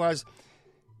he burglarized,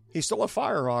 he stole a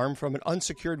firearm from an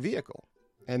unsecured vehicle.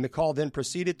 And McCall then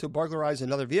proceeded to burglarize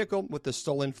another vehicle with the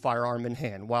stolen firearm in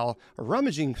hand. While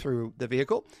rummaging through the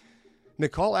vehicle,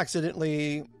 McCall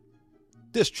accidentally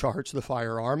discharged the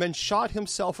firearm and shot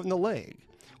himself in the leg,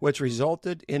 which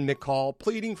resulted in McCall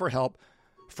pleading for help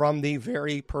from the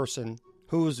very person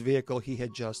whose vehicle he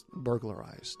had just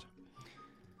burglarized.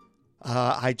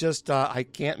 I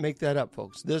can't make that up,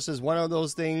 folks. This is one of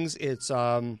those things. It's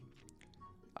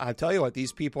I tell you what,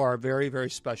 these people are very, very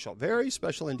special. Very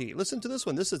special indeed. Listen to this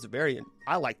one.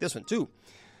 I like this one too.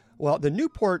 Well, the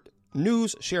Newport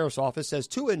News Sheriff's Office says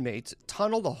 2 inmates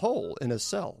tunneled a hole in a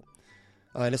cell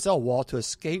wall to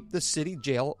escape the city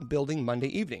jail building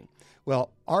Monday evening.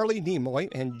 Well, Arlie Nimoy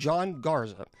and John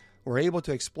Garza were able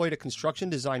to exploit a construction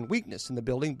design weakness in the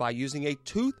building by using a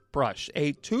toothbrush,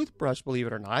 believe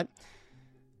it or not,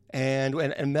 and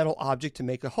a metal object to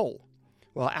make a hole.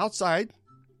 Well, outside,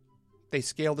 they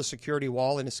scaled the security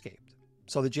wall and escaped.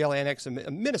 So the jail annexed a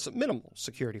minimal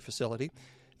security facility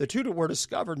The two were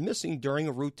discovered missing during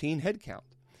a routine head count.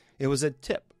 It was a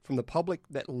tip from the public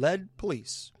that led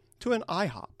police to an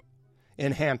IHOP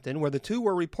in Hampton, where the two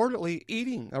were reportedly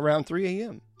eating around 3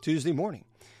 a.m. Tuesday morning.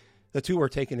 The two were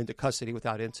taken into custody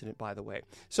without incident, by the way.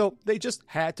 So they just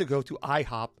had to go to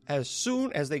IHOP as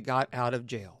soon as they got out of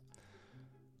jail.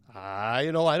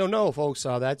 I don't know, folks.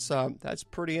 That's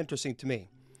pretty interesting to me.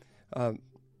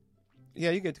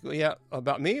 You get to go.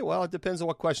 About me? Well, it depends on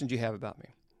what questions you have about me.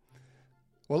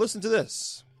 Well, listen to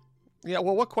this. Yeah,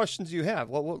 well, what questions do you have?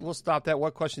 Well, we'll stop that.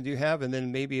 What questions do you have? And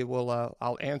then maybe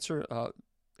I'll answer,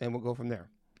 and we'll go from there.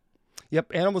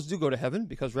 Yep, animals do go to heaven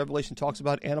because Revelation talks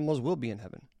about animals will be in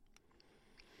heaven.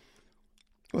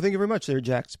 Well, thank you very much there,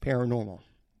 Jack's Paranormal.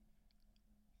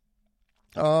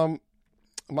 My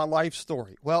life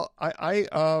story. Well,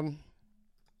 well,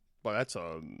 that's a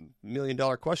 $1 million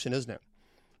question, isn't it?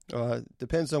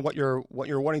 Depends on what you're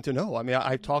wanting to know. I mean,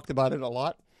 I've talked about it a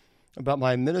lot, about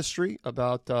my ministry,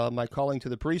 about my calling to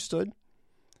the priesthood.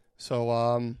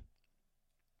 So,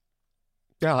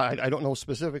 yeah, I don't know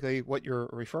specifically what you're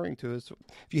referring to. If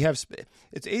you have,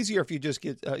 it's easier if you just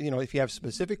get, if you have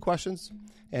specific questions,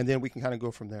 and then we can kind of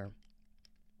go from there.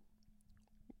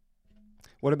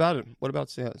 What about it? What about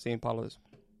St. Paulus?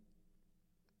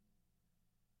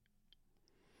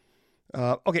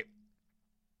 Okay.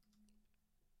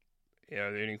 Yeah,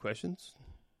 are there any questions?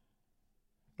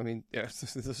 I mean, yeah,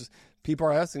 people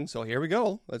are asking, so here we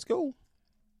go. Let's go.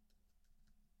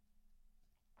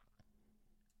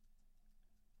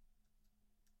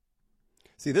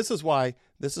 See, this is why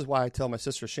I tell my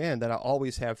sister Shan that I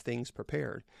always have things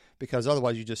prepared, because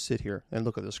otherwise you just sit here and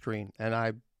look at the screen, and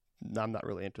I'm not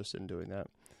really interested in doing that.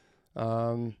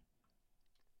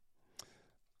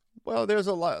 Well, there's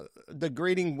a lot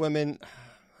degrading women.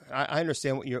 I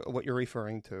understand what you're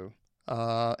referring to,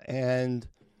 and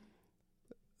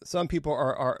some people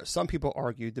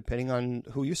argue, depending on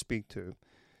who you speak to,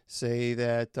 say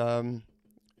that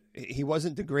he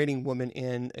wasn't degrading women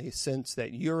in a sense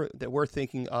that we're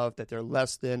thinking of, that they're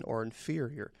less than or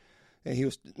inferior.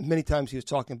 And many times he was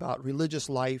talking about religious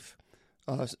life,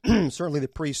 certainly the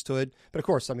priesthood, but of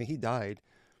course, I mean, he died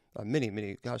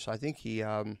many. Gosh, I think he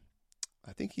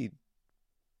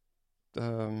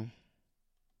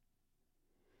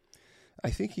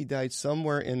died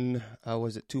somewhere in,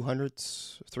 was it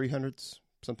 200s, 300s,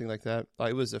 something like that.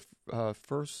 It was the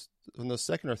first, in the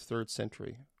second or third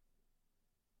century.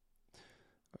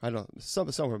 I don't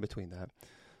know, somewhere between that.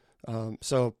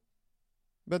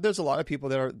 But there's a lot of people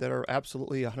that are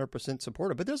absolutely 100%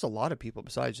 supportive. But there's a lot of people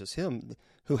besides just him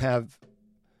who have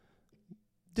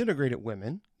denigrated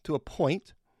women to a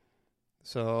point.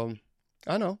 So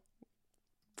I know.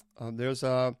 There's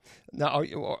a now.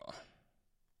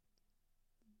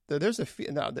 There's a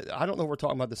now. I don't know if we're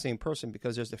talking about the same person,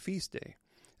 because there's a feast day.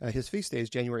 His feast day is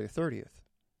January 30th.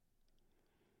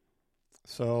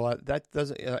 So that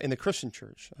doesn't in the Christian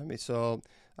church. I mean, so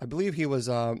I believe he was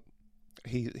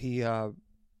he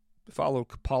followed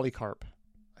Polycarp,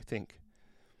 I think.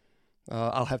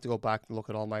 I'll have to go back and look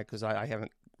at all because I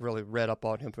haven't really read up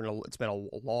on him it's been a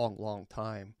long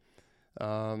time.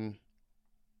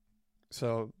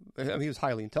 So I mean, he was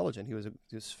highly intelligent. He was a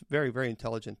very, very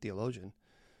intelligent theologian.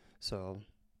 So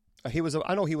I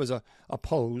know he was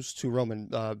opposed to Roman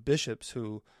bishops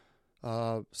who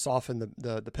softened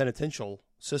the penitential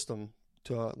system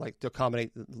to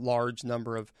accommodate the large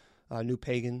number of new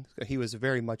pagans. He was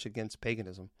very much against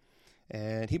paganism,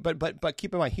 and but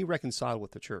keep in mind, he reconciled with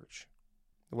the church.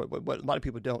 What a lot of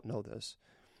people don't know this,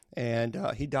 and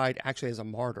he died actually as a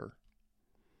martyr.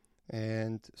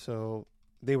 And so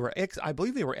I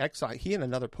believe they were exiled. He and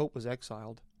another pope was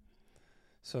exiled.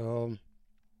 So,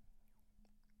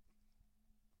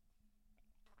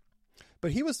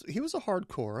 but he was a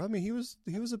hardcore. I mean, he was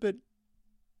a bit.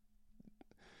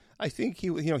 I think he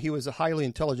was a highly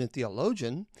intelligent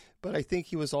theologian, but I think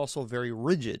he was also very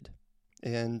rigid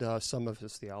in some of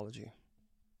his theology.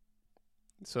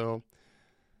 So,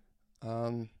 I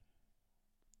don't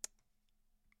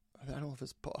know if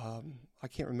it's. I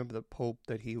can't remember the pope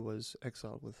that he was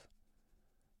exiled with.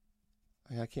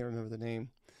 I can't remember the name,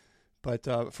 but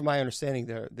from my understanding,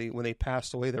 when they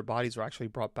passed away, their bodies were actually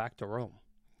brought back to Rome,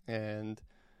 and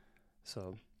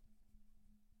so.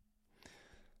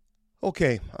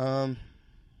 Okay.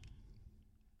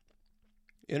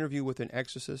 Interview with an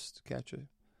exorcist. Catch it.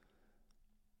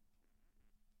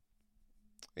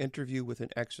 Interview with an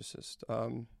exorcist.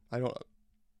 I don't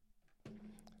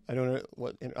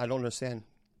understand.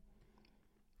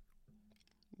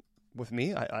 With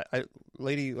me,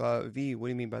 Lady V. What do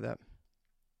you mean by that?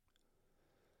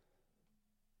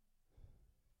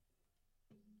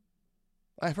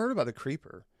 I've heard about the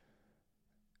creeper.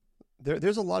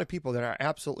 there's a lot of people that are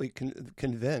absolutely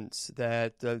convinced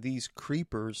that these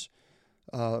creepers,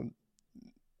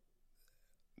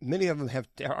 many of them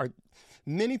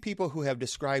many people who have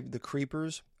described the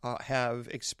creepers have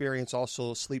experienced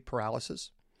also sleep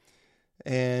paralysis.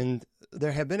 And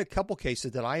there have been a couple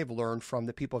cases that I have learned from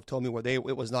the people have told me where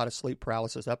it was not a sleep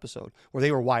paralysis episode, where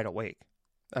they were wide awake.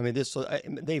 I mean,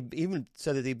 they've even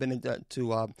said that they've been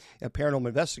into paranormal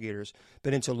investigators,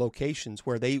 been into locations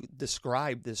where they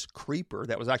described this creeper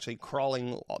that was actually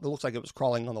crawling. It looks like it was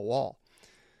crawling on the wall.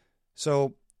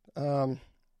 So I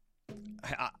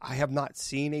have not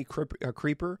seen a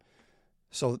creeper,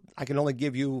 so I can only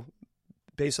give you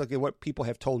basically what people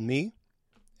have told me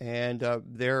and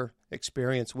their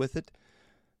experience with it.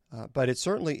 But it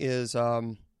certainly is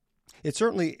something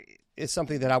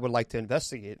that I would like to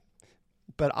investigate.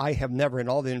 But I have never, in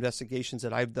all the investigations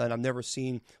that I've done, I've never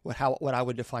seen what I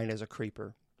would define as a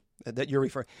creeper that you're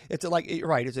referring. It's like, you're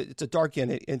right. It's a dark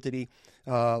entity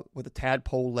with the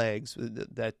tadpole legs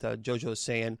that JoJo is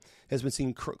saying has been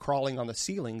seen crawling on the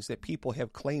ceilings that people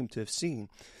have claimed to have seen.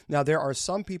 Now there are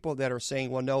some people that are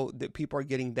saying, well, no, that people are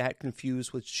getting that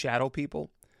confused with shadow people.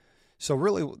 So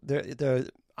really,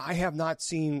 I have not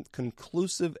seen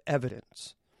conclusive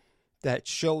evidence that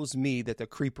shows me that the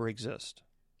creeper exists.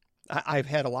 I've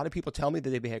had a lot of people tell me that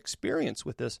they've had experience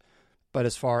with this, but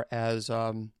as far as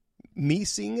me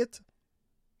seeing it,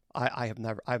 I have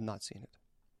not seen it.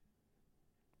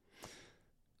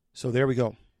 So there we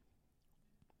go.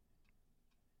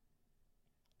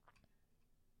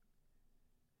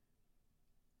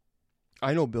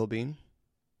 I know Bill Bean.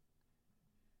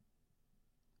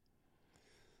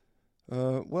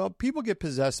 Well, people get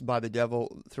possessed by the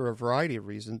devil through a variety of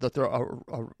reasons. That there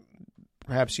are.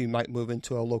 Perhaps you might move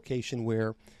into a location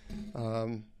where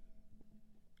you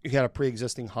had a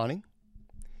pre-existing haunting.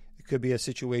 It could be a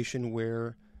situation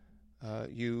where I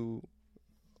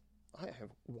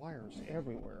have wires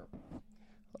everywhere.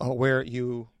 Where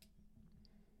you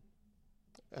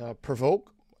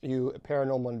provoke, you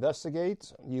paranormal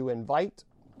investigate, you invite,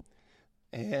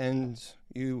 and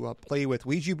you play with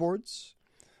Ouija boards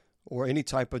or any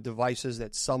type of devices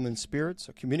that summon spirits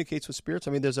or communicates with spirits.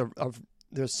 I mean,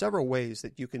 there's several ways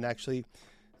that you can actually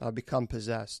become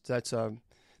possessed.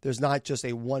 There's not just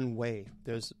a one way.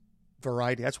 There's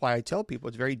variety. That's why I tell people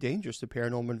it's very dangerous to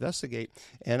paranormal investigate,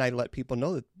 and I let people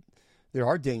know that there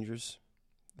are dangers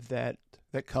that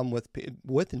come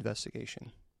with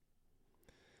investigation.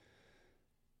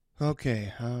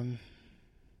 Okay.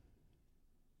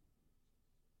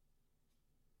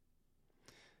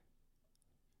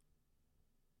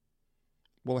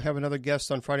 We'll have another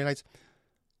guest on Friday nights.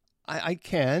 I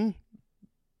can.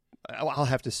 I'll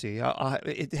have to see.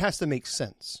 It has to make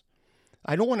sense.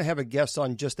 I don't want to have a guest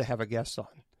on just to have a guest on.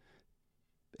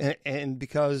 And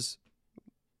because,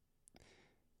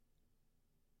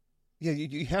 yeah,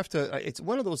 you have to, it's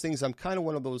one of those things, I'm kind of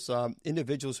one of those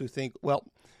individuals who think, well,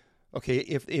 okay,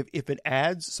 if it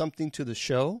adds something to the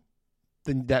show,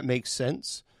 then that makes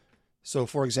sense. So,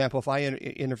 for example, if I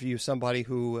interview somebody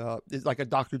who is like a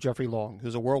Dr. Jeffrey Long,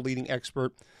 who's a world-leading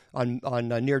expert on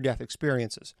near-death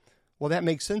experiences, well, that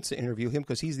makes sense to interview him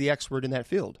because he's the expert in that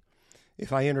field.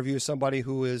 If I interview somebody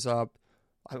who is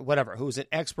who's an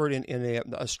expert in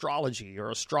astrology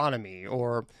or astronomy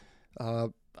or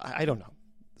I don't know,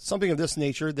 something of this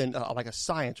nature, then like a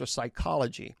science or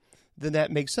psychology, then that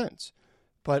makes sense.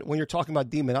 But when you're talking about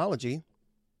demonology,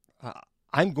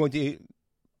 I'm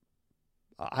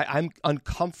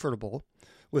uncomfortable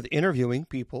with interviewing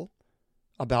people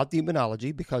about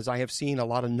demonology because I have seen a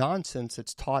lot of nonsense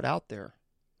that's taught out there.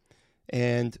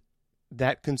 And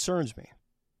that concerns me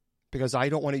because I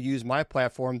don't want to use my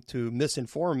platform to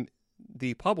misinform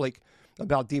the public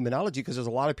about demonology because there's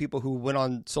a lot of people who went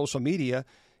on social media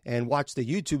and watched the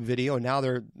YouTube video and now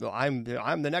I'm the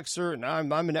nexer and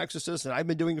I'm an exorcist and I've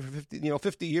been doing it for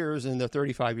 50 years and they're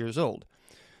 35 years old.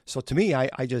 So to me, I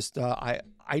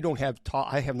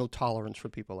have no tolerance for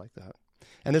people like that.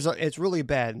 And it's really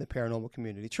bad in the paranormal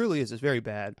community. It truly is. It's very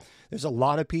bad. There's a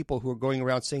lot of people who are going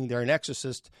around saying they're an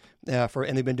exorcist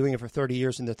and they've been doing it for 30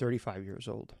 years and they're 35 years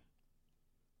old.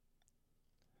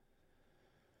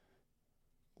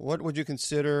 What would you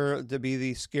consider to be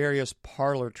the scariest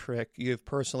parlor trick you've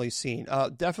personally seen?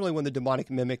 Definitely when the demonic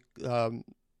mimic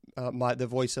the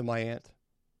voice of my aunt.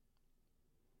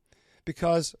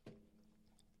 Because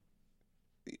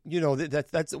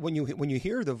that's when you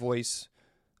hear the voice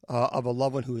of a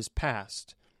loved one who has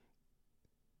passed,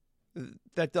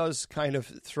 that does kind of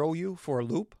throw you for a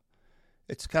loop.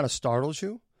 It kind of startles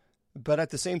you, but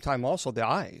at the same time, also the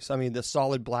eyes. I mean, the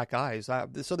solid black eyes.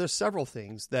 So there's several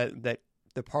things that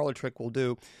the parlor trick will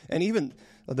do. And even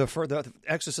for the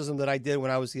exorcism that I did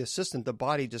when I was the assistant, the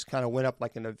body just kind of went up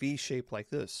like in a V shape like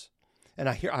this. And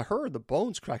I heard the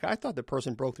bones crack. I thought the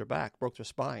person broke their back, broke their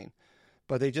spine,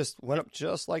 but they just went up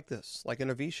just like this, like in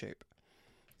a V shape.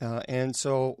 And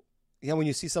so, when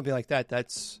you see something like that,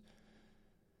 that's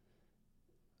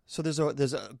so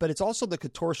but it's also the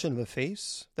contortion of the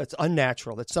face that's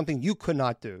unnatural. That's something you could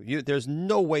not do. There's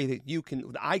no way that you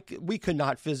can. We could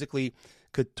not physically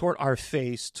contort our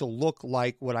face to look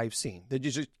like what I've seen. That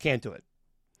you just can't do it.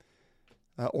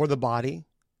 Or the body,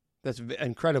 that's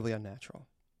incredibly unnatural.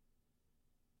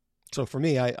 So for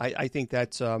me, I think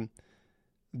that's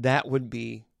that would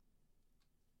be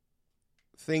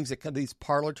things that these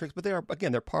parlor tricks, but they're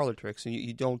parlor tricks, and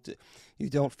you don't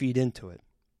feed into it.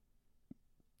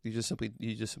 You just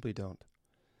simply don't.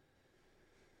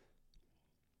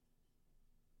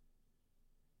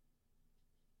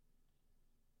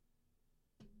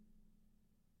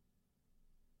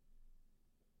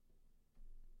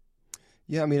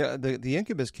 Yeah, I mean, the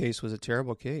Incubus case was a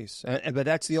terrible case, but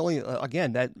that's the only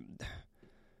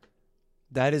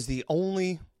that is the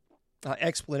only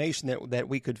explanation that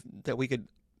we could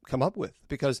come up with,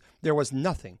 because there was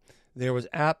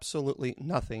absolutely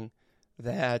nothing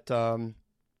that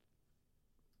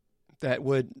that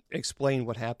would explain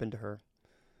what happened to her.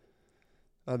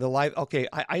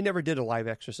 I never did a live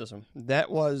exorcism.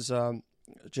 That was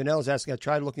Janelle's asking. I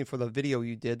tried looking for the video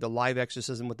you did, the live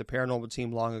exorcism with the paranormal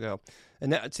team long ago,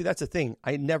 and that's the thing.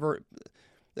 I never.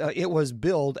 It was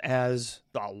billed as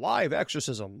the live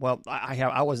exorcism. Well,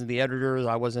 I wasn't the editor.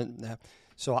 I wasn't.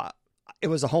 It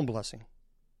was a home blessing.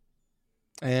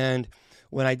 And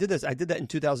when I did this, I did that in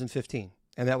 2015,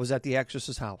 and that was at the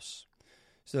Exorcist house.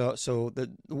 So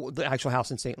the actual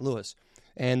house in St. Louis,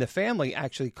 and the family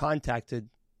actually contacted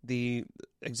the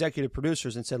executive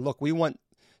producers and said, "Look, we want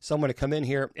someone to come in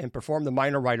here and perform the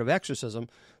minor rite of exorcism,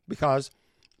 because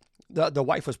the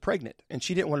wife was pregnant and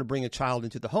she didn't want to bring a child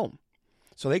into the home."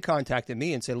 So they contacted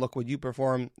me and said, "Look, would you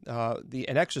perform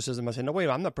an exorcism?" I said, "No, wait,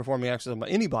 I'm not performing an exorcism on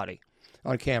anybody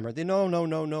on camera." They,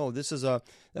 no. This is the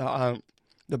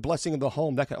blessing of the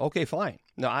home. Okay, fine.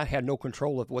 Now, I had no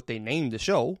control of what they named the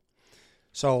show.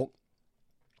 So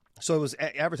it was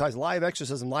advertised live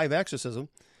exorcism,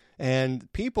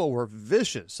 and people were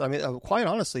vicious. I mean, quite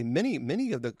honestly,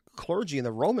 many of the clergy in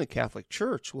the Roman Catholic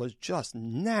Church was just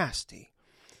nasty.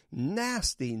 I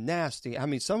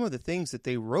mean, some of the things that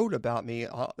they wrote about me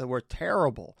were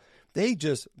terrible. They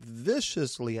just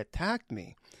viciously attacked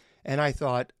me. And I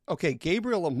thought, okay,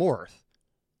 Gabriel Amorth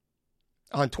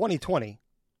on 2020,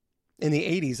 in the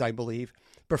 80s, I believe,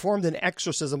 performed an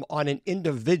exorcism on an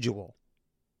individual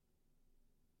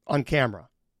on camera.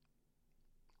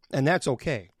 And that's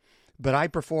okay. But I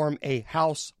perform a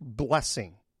house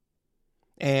blessing,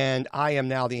 and I am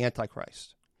now the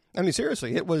Antichrist. I mean,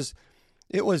 seriously, it was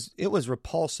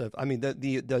repulsive. I mean,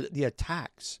 the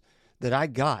attacks that I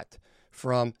got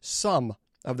from some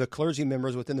of the clergy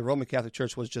members within the Roman Catholic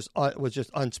Church was just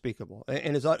unspeakable,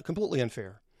 and it's completely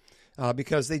unfair,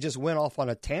 because they just went off on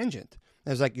a tangent. It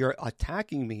was like, you're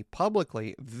attacking me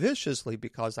publicly, viciously,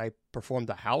 because I performed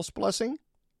the house blessing.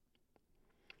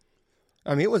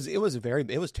 I mean, it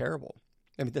was terrible.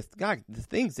 I mean, the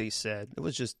things they said, it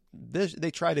was just,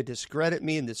 they tried to discredit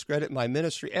me and discredit my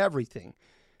ministry, everything.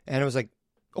 And it was like,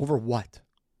 over what?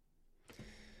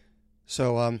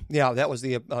 So, that was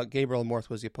the, Gabriel Amorth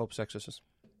was the Pope's exorcist.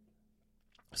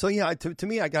 So, to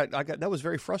me, I got, that was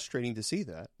very frustrating to see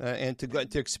that, and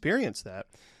to experience that,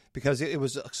 because it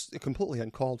was completely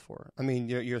uncalled for. I mean,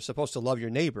 you're supposed to love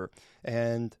your neighbor,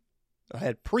 and I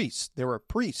had priests. There were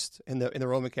priests in the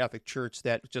Roman Catholic Church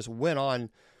that just went on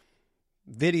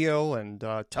video and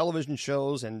television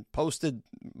shows and posted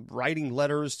writing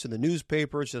letters to the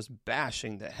newspapers, just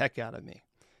bashing the heck out of me,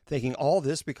 thinking all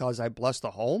this because I blessed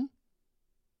the home.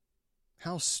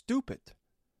 How stupid!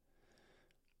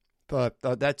 But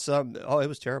that's it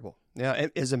was terrible. Yeah,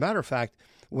 as a matter of fact,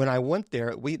 when I went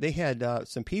there, they had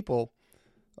some people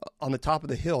on the top of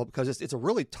the hill, because it's a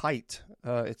really tight.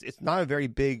 It's not a very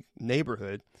big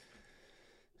neighborhood,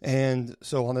 and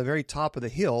so on the very top of the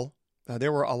hill,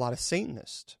 there were a lot of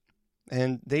Satanists,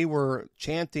 and they were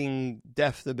chanting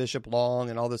 "Death to Bishop Long"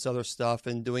 and all this other stuff,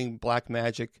 and doing black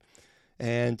magic,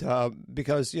 and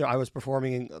because I was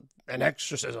performing an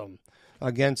exorcism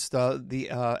against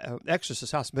the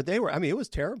exorcist house, but it was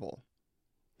terrible.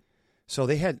 So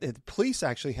the police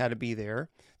actually had to be there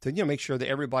to make sure that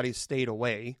everybody stayed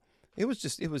away.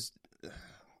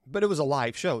 But it was a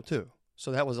live show too,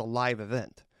 so that was a live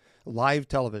event, live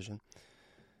television.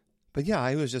 But yeah,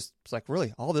 it's like,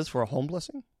 really, all this for a home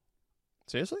blessing?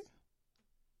 Seriously?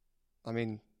 I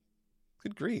mean,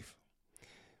 good grief.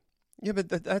 Yeah, but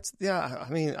that's I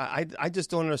mean, I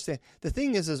just don't understand. The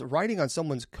thing is riding on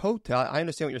someone's coattail. I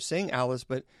understand what you're saying, Alice,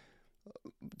 but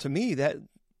to me that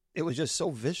it was just so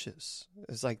vicious.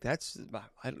 It's like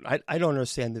I don't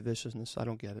understand the viciousness. I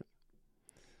don't get it.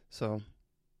 So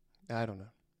I don't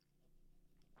know.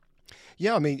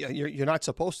 Yeah, I mean, you're not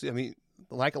supposed to. I mean,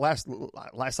 like last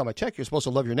time I checked, you're supposed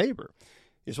to love your neighbor.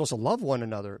 You're supposed to love one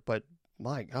another. But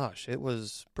my gosh, it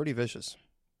was pretty vicious.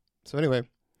 So anyway.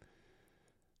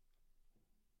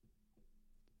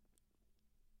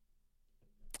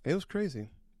 It was crazy.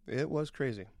 It was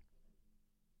crazy.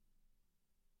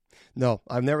 No,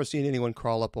 I've never seen anyone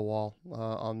crawl up a wall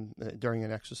during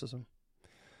an exorcism.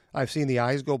 I've seen the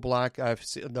eyes go black. I've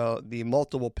seen the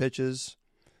multiple pitches,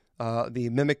 the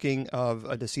mimicking of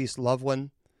a deceased loved one,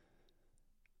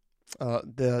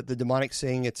 the demonic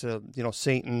saying it's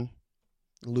Satan,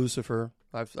 Lucifer.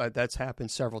 That's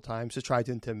happened several times to try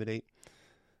to intimidate.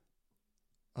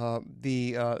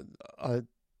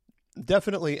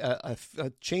 Definitely a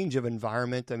change of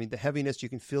environment. I mean, the heaviness, you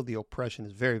can feel the oppression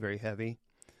is very, very heavy.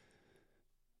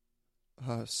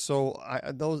 There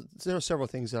are several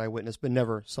things that I witnessed, but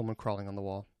never someone crawling on the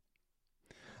wall.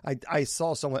 I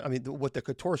saw someone, I mean, with the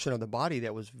contortion of the body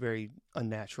that was very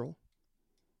unnatural.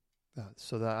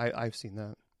 So that I've seen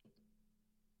that.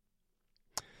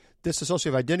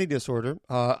 Dissociative identity disorder,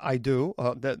 I do.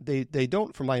 That they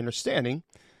don't, from my understanding,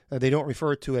 they don't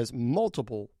refer to as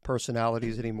multiple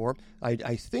personalities anymore.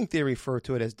 I think they refer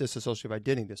to it as dissociative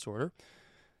identity disorder.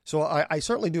 So I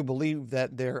certainly do believe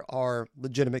that there are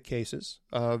legitimate cases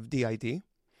of DID.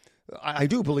 I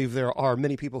do believe there are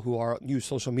many people who use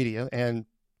social media and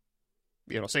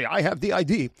say I have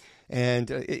DID, and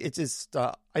it's just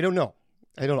I don't know.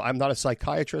 I'm not a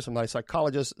psychiatrist. I'm not a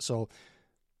psychologist, so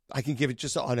I can give it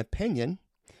just an opinion,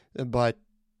 but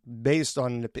based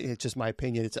on it's just my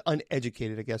opinion. It's an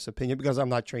uneducated, I guess, opinion because I'm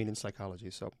not trained in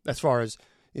psychology. So as far as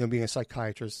being a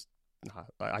psychiatrist,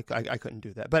 I couldn't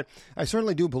do that. But I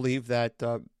certainly do believe that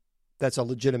that's a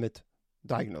legitimate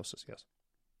diagnosis. Yes,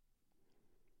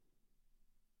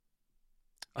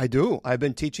 I do. I've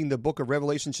been teaching the Book of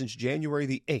Revelation since January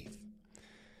the 8th.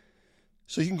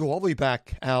 So you can go all the way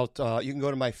back out. You can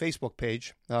go to my Facebook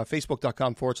page,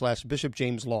 facebook.com/Bishop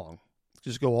James Long.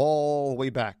 Just go all the way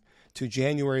back to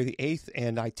January the 8th,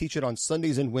 and I teach it on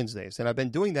Sundays and Wednesdays. And I've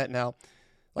been doing that now,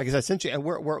 like I said, since and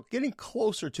we're getting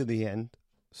closer to the end.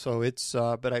 So it's,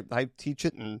 but I teach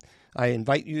it, and I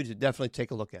invite you to definitely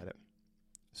take a look at it.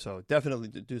 So definitely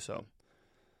do so.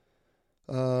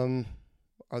 Are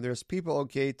there people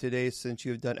okay today since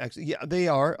you've done Yeah, they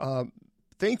are.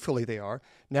 Thankfully, they are.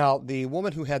 Now, the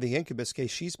woman who had the incubus case,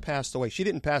 she's passed away. She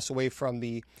didn't pass away from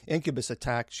the incubus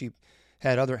attack. She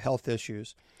had other health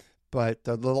issues. But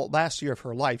the last year of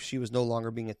her life, she was no longer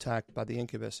being attacked by the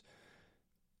incubus.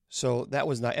 So that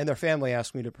was not, and their family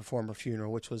asked me to perform her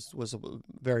funeral, which was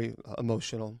very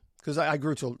emotional because I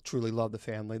grew to truly love the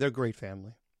family. They're a great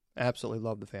family. Absolutely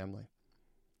love the family.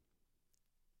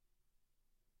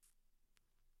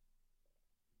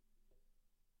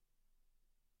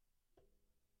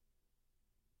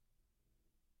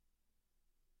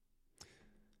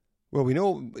 Well, we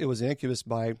know it was an incubus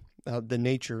by the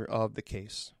nature of the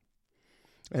case.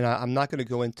 And I'm not going to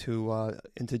go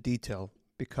into detail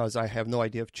because I have no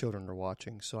idea if children are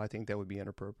watching, so I think that would be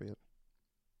inappropriate.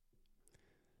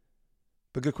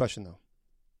 But good question, though.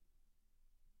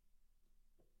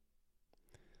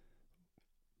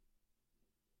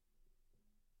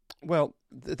 Well,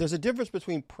 there's a difference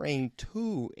between praying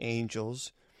to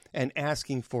angels and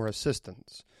asking for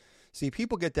assistance. See,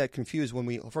 people get that confused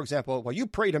when for example, well, you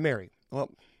pray to Mary. Well,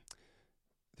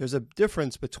 there's a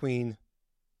difference between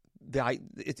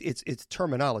it's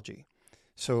terminology.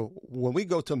 So when we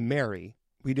go to Mary,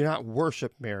 we do not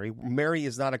worship Mary. Mary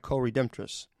is not a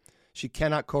co-redemptress. She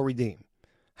cannot co-redeem.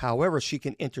 However, she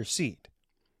can intercede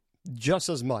just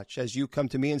as much as you come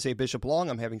to me and say, Bishop Long,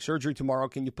 I'm having surgery tomorrow.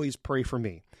 Can you please pray for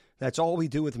me? That's all we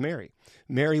do with Mary.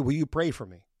 Mary, will you pray for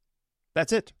me?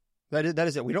 That's it. That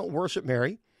is it. We don't worship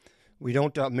Mary. We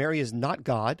don't. Mary is not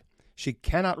God. She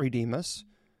cannot redeem us.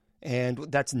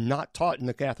 And that's not taught in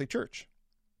the Catholic Church.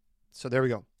 So there we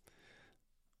go.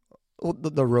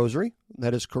 The rosary,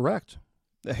 that is correct.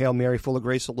 The Hail Mary, full of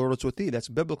grace, the Lord is with thee. That's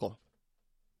biblical.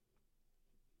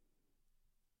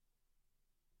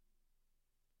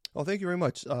 Oh, thank you very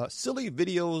much. Silly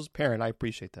Videos Parent, I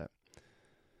appreciate that.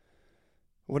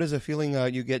 What is a feeling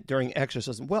you get during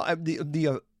exorcism? Well,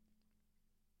 the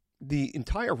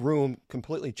entire room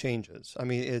completely changes. I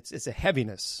mean, it's a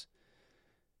heaviness.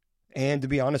 And to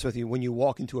be honest with you, when you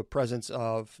walk into a presence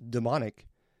of demonic,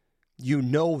 you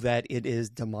know that it is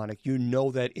demonic. You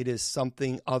know that it is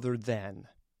something other than.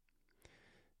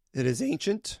 It is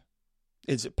ancient.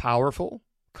 It's powerful,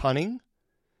 cunning,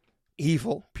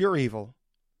 evil, pure evil.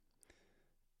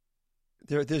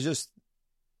 There's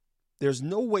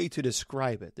no way to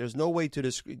describe it. There's no way to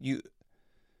describe you.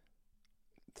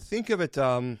 Think of it.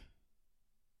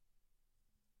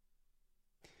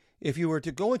 If you were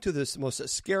to go into this most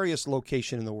scariest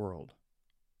location in the world,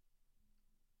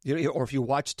 or if you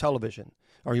watch television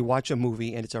or you watch a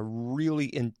movie and it's a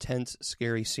really intense,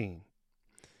 scary scene,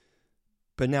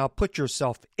 but now put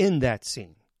yourself in that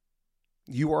scene.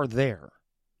 You are there,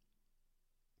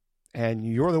 and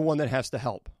you're the one that has to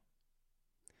help.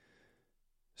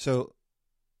 So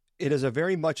it is a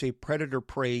very much a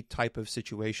predator-prey type of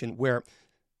situation where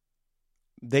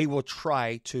they will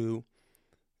try to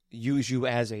use you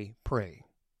as a prey.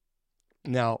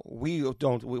 Now, we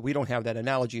don't have that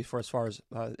analogy for as far as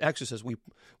exorcism.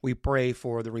 We pray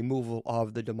for the removal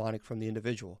of the demonic from the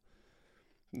individual.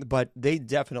 But they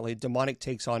definitely, demonic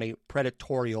takes on a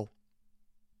predatorial,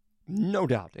 no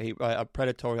doubt, a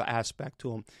predatorial aspect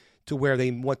to them, to where they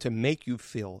want to make you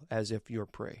feel as if you're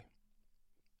prey.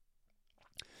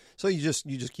 So you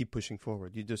just keep pushing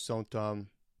forward. You just don't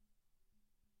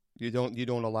you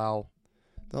don't allow.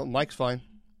 No, Mike's fine.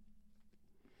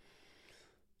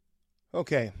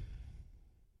 Okay.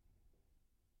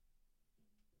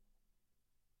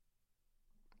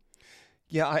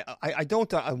 Yeah, I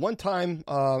don't. One time,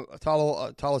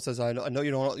 Talo says, I know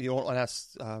you don't ask.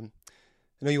 I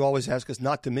know you always ask us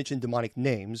not to mention demonic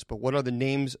names, but what are the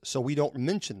names so we don't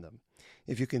mention them?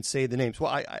 If you can say the names.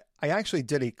 Well, I actually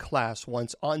did a class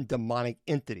once on demonic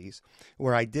entities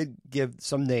where I did give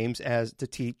some names as to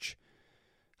teach,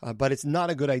 but it's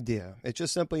not a good idea. It's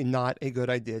just simply not a good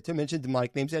idea to mention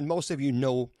demonic names, and most of you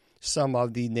know some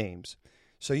of the names.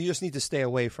 So you just need to stay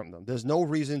away from them. There's no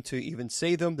reason to even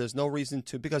say them. There's no reason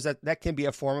to, because that can be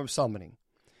a form of summoning.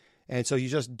 And so you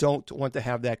just don't want to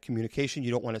have that communication. You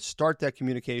don't want to start that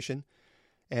communication.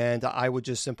 And I would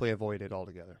just simply avoid it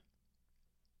altogether.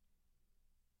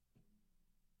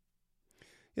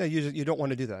 Yeah, you don't want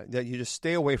to do that. You just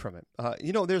stay away from it.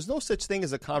 There's no such thing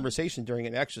as a conversation during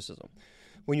an exorcism.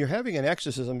 When you're having an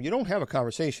exorcism, you don't have a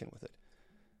conversation with it.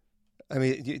 I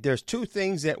mean, there's two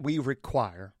things that we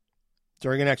require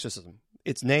during an exorcism.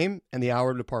 Its name and the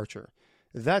hour of departure.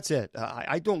 That's it.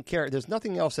 I don't care. There's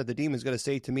nothing else that the demon's going to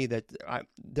say to me that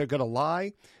they're going to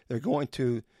lie. They're going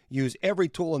to use every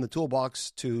tool in the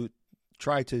toolbox to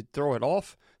try to throw it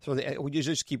off. So we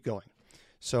just keep going.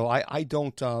 So I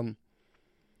don't.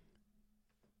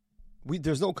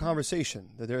 There's no conversation.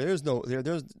 That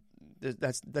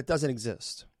doesn't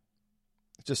exist.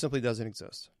 It just simply doesn't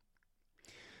exist.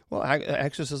 Well,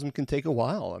 exorcism can take a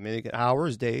while. I mean, it can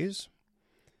hours, days.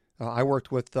 I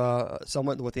worked with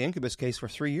someone with the Incubus case for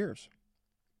 3 years.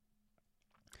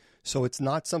 So it's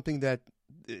not something that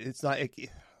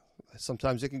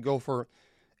sometimes it can go for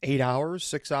 8 hours,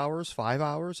 6 hours, 5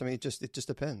 hours. I mean, it just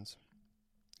depends.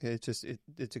 It just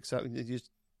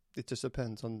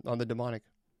depends on the demonic.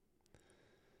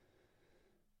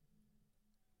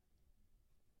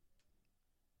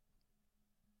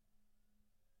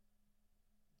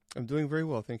 I'm doing very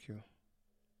well, thank you.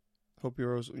 Hope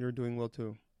you're doing well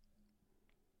too.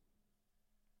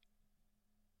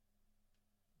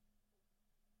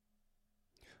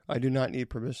 I do not need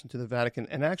permission to the Vatican.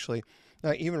 And actually,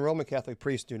 even Roman Catholic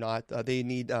priests do not. They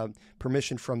need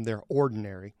permission from their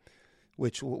ordinary,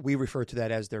 which we refer to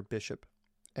that as their bishop.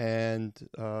 And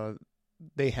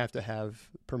they have to have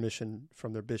permission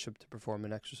from their bishop to perform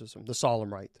an exorcism, the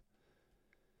solemn rite.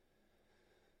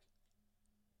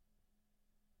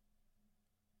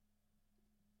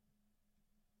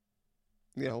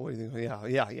 Yeah, what do you think?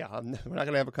 Yeah. We're not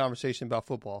going to have a conversation about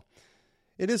football.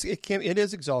 It is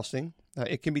exhausting.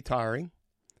 It can be tiring,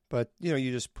 but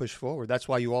you just push forward. That's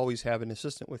why you always have an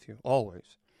assistant with you,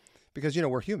 always, because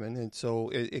we're human, and so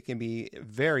it can be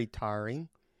very tiring.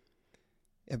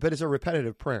 But it's a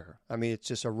repetitive prayer. I mean, it's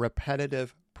just a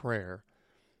repetitive prayer,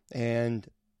 and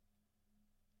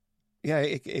yeah,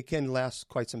 it can last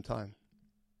quite some time.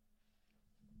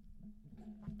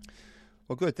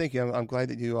 Well, good. Thank you. I'm glad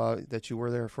that you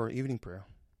were there for evening prayer.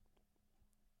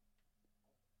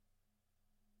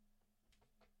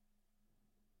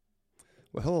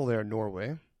 Well, hello there,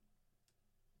 Norway.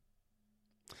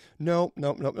 No.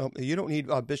 You don't need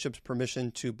bishop's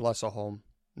permission to bless a home.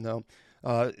 No.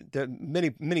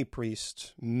 Many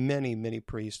priests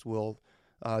will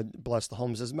bless the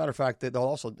homes. As a matter of fact, they'll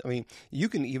also. I mean,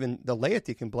 the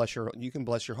laity can bless your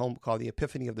home called the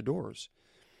Epiphany of the Doors.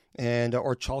 And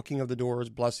or chalking of the doors,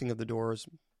 blessing of the doors.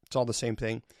 It's all the same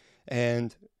thing.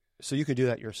 And so you can do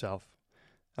that yourself.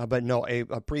 But no, a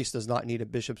priest does not need a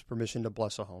bishop's permission to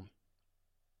bless a home.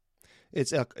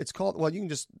 It's called, well, you can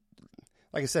just,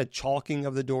 like I said, chalking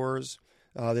of the doors.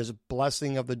 There's a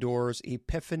blessing of the doors,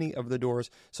 epiphany of the doors.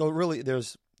 So really,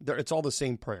 it's all the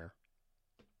same prayer.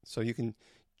 So you can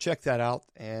check that out.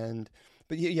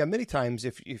 But yeah, many times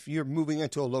if you're moving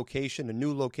into a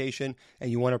new location,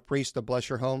 and you want a priest to bless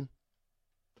your home,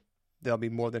 they'll be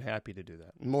more than happy to do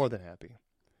that. More than happy.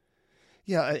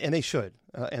 Yeah, and they should.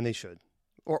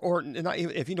 Or not,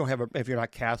 if you're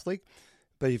not Catholic,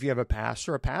 but if you have a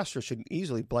pastor should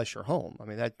easily bless your home. I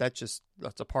mean, that's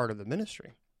a part of the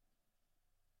ministry.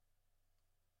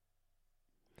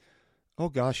 Oh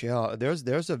gosh, yeah. There's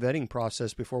a vetting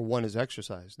process before one is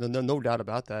exorcised. No doubt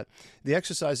about that. The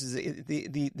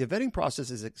vetting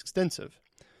process is extensive.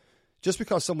 Just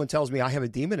because someone tells me I have a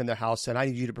demon in their house and I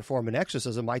need you to perform an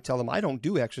exorcism, I tell them I don't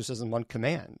do exorcism on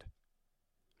command.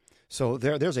 So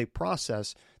there's a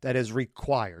process that is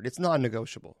required. It's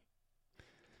non-negotiable.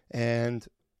 And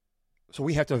so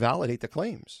we have to validate the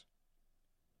claims.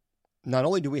 Not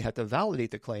only do we have to validate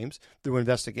the claims through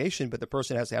investigation, but the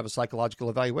person has to have a psychological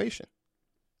evaluation.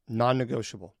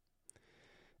 Non-negotiable.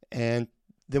 And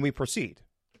then we proceed.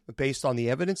 Based on the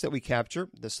evidence that we capture,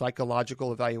 the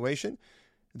psychological evaluation,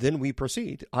 then we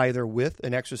proceed either with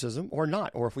an exorcism or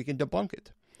not, or if we can debunk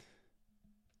it.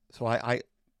 So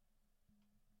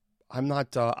I'm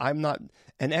not,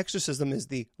 an exorcism is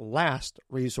the last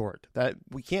resort. That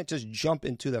we can't just jump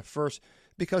into the first,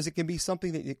 because it can be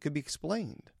something that it could be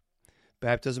explained.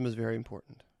 Baptism is very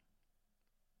important.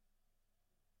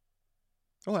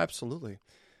 Oh, absolutely.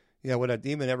 Yeah, would a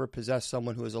demon ever possess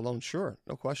someone who is alone? Sure,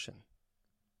 no question.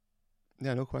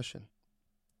 Yeah, no question.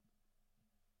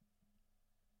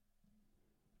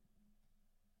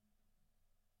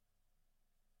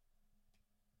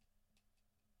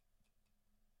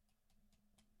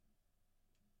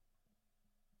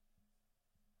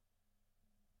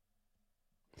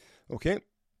 Okay.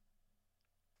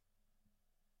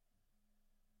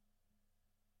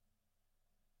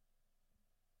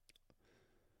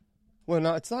 Well,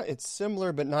 no, it's not. It's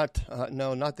similar, but not.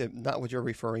 No, not what you're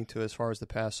referring to as far as the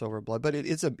Passover blood. But it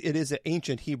is an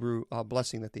ancient Hebrew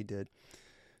blessing that they did.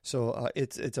 So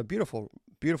it's a beautiful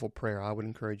prayer. I would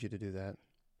encourage you to do that.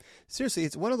 Seriously,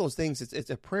 it's one of those things. It's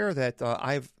a prayer that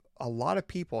a lot of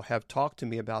people have talked to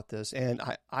me about this, and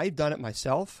I've done it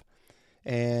myself,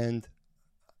 and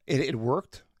it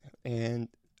worked. And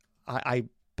I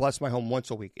bless my home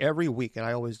once a week, every week, and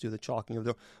I always do the chalking of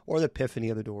the or the epiphany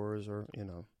of the doors, or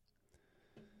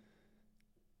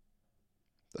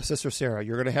Sister Sarah,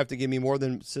 you're going to have to give me more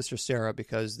than Sister Sarah,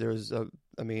 because Sister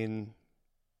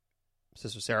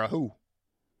Sarah who?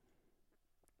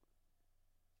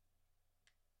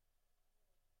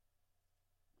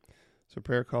 It's a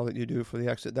prayer call that you do for the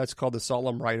exorcism. That's called the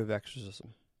solemn rite of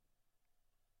exorcism.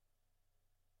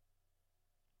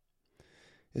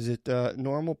 Is it a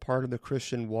normal part of the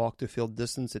Christian walk to feel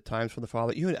distance at times from the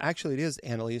Father? Actually, it is,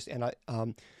 Annalise, and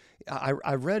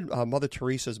I read Mother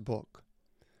Teresa's book.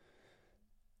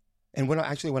 And when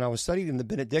I was studying in the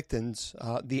Benedictines,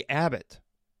 the abbot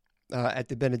at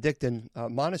the Benedictine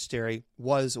monastery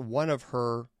was one of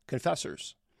her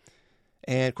confessors.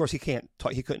 And of course, he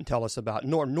couldn't tell us about,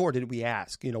 nor did we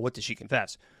ask, what did she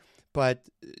confess? But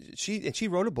she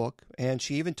wrote a book, and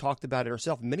she even talked about it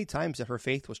herself many times, that her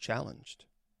faith was challenged.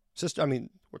 Sister,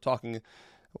 we're talking,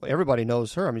 everybody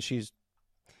knows her. She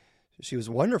was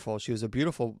wonderful. She was a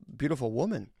beautiful, beautiful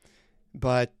woman.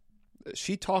 But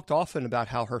she talked often about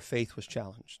how her faith was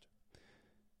challenged.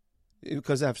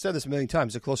 Because I've said this a million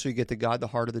times, the closer you get to God, the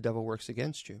harder the devil works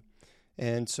against you.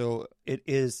 And so it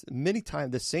is, many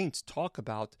times the saints talk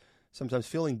about sometimes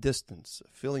feeling distance,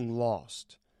 feeling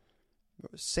lost.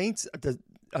 A saint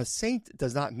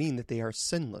does not mean that they are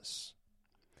sinless.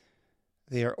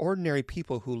 They are ordinary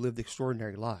people who lived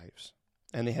extraordinary lives,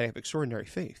 and they have extraordinary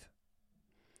faith.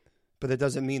 But that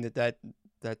doesn't mean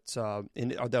that's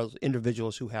those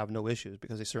individuals who have no issues,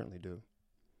 because they certainly do.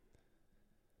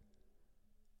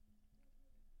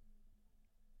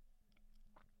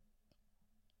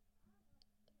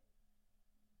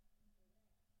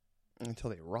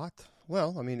 Until they rot?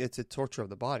 Well, it's a torture of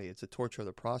the body. It's a torture of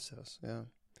the process, yeah.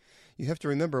 You have to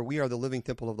remember, we are the living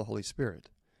temple of the Holy Spirit.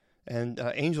 And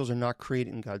angels are not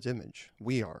created in God's image.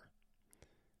 We are.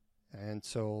 And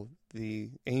so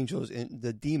the angels,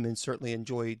 the demons certainly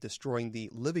enjoy destroying the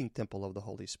living temple of the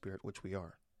Holy Spirit, which we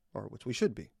are, or which we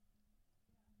should be.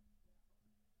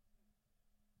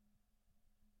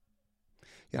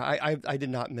 Yeah,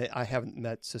 I haven't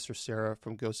met Sister Sarah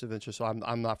from Ghost Adventure, so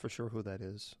I'm not for sure who that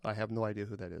is. I have no idea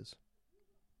who that is.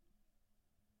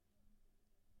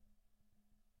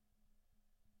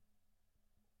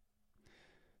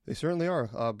 They certainly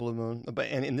are, Blue Moon. But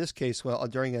and in this case, well,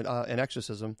 during an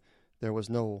exorcism, there was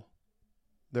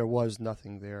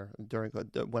nothing there. During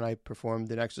when I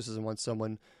performed an exorcism on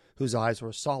someone whose eyes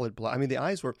were solid black. I mean, the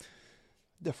eyes were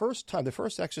the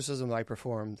first exorcism I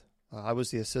performed. I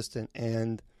was the assistant,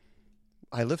 and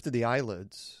I lifted the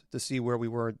eyelids to see where we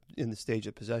were in the stage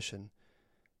of possession,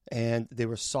 and they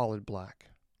were solid black.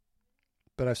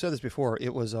 But I've said this before.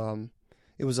 It was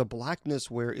a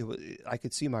blackness where I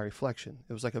could see my reflection.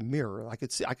 It was like a mirror. I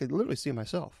could literally see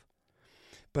myself.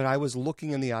 But I was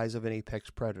looking in the eyes of an apex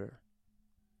predator.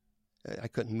 I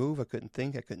couldn't move. I couldn't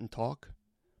think. I couldn't talk.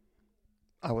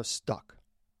 I was stuck.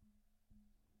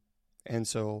 And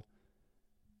so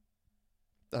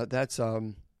that's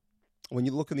when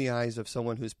you look in the eyes of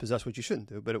someone who's possessed, which you shouldn't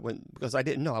do, but because I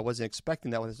didn't know, I wasn't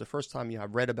expecting that. When it's the first time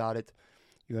I've read about it,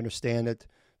 you understand it,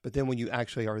 but then when you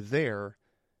actually are there,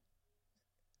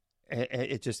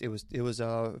 that was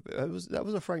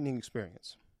a frightening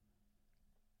experience.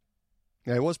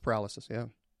 Yeah, it was paralysis. Yeah.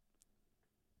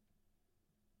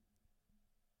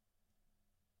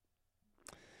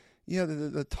 Yeah,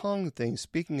 the tongue thing,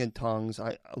 speaking in tongues.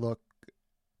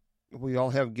 We all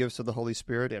have gifts of the Holy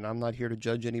Spirit, and I'm not here to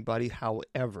judge anybody.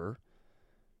 However,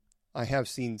 I have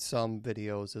seen some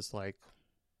videos. It's like,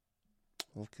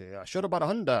 okay, I should have bought a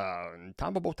Honda and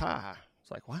Tamabota. It's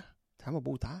like, what?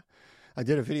 Tamabota? I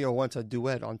did a video once, a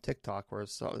duet on TikTok, where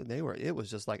it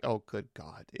was just like, oh, good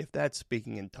God. If that's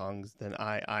speaking in tongues, then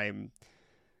I'm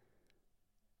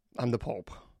the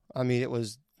Pope. I mean, it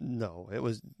was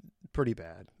pretty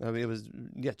bad. I mean, it was,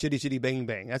 chitty chitty bang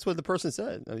bang. That's what the person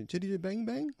said. I mean, chitty chitty bang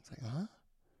bang? It's like, huh?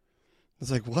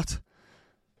 It's like, what?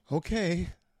 Okay.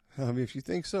 I mean, if you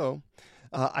think so.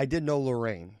 I did know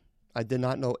Lorraine. I did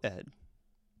not know Ed.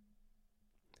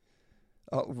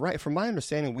 Right. From my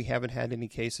understanding, we haven't had any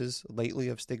cases lately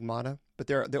of stigmata, but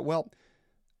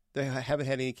they haven't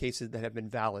had any cases that have been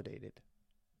validated.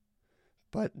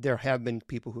 But there have been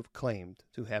people who've claimed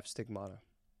to have stigmata.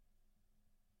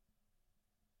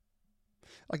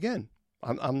 Again,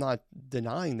 I'm not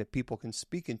denying that people can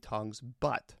speak in tongues,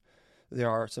 but there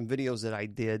are some videos that I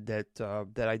did that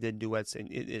I did duets, and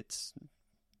it's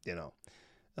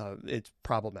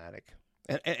problematic.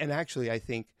 And actually, I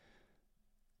think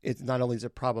it's not only is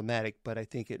it problematic, but I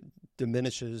think it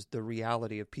diminishes the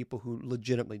reality of people who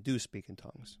legitimately do speak in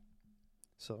tongues.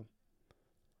 So.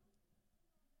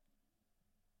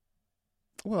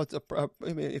 Well,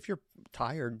 I mean, if you're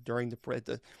tired during the prayer,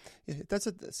 that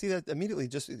immediately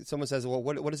just someone says, well,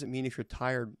 what does it mean if you're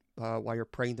tired while you're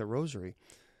praying the rosary?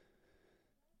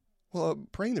 Well,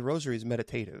 praying the rosary is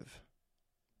meditative,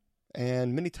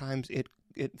 and many times it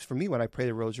for me when I pray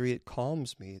the rosary, it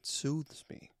calms me, it soothes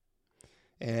me,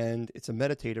 and it's a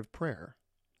meditative prayer,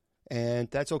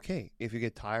 and that's okay. If you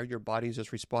get tired, your body's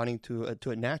just responding to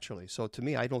it naturally. So to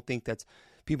me, I don't think that's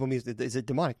people mean is it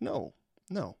demonic? No,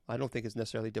 I don't think it's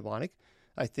necessarily demonic.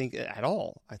 I think at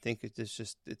all. I think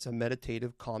it's a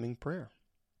meditative, calming prayer.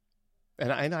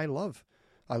 And I love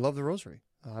the rosary.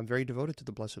 I'm very devoted to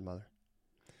the Blessed Mother.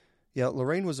 Yeah,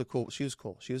 Lorraine she was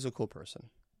cool. She was a cool person.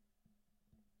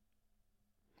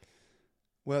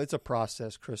 Well, it's a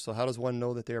process, Crystal. How does one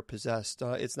know that they are possessed?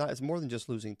 It's more than just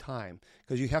losing time,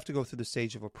 because you have to go through the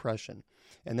stage of oppression.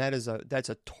 And that's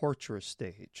a torturous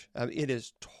stage. I mean, it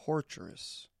is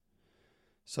torturous.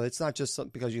 So it's not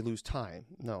just because you lose time.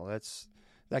 No,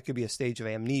 that could be a stage of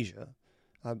amnesia.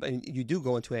 And you do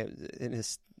go into a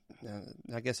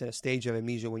stage of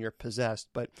amnesia when you're possessed.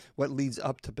 But what leads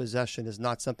up to possession is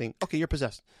not something, okay, you're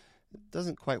possessed. It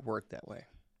doesn't quite work that way.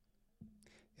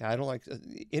 Yeah, I don't like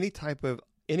any type of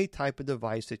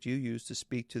device that you use to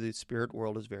speak to the spirit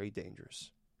world is very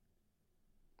dangerous.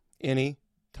 Any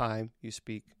time you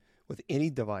speak with any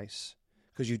device,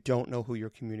 because you don't know who you're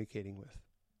communicating with.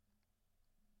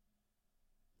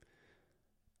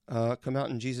 Come out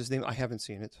in Jesus' name. I haven't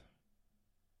seen it.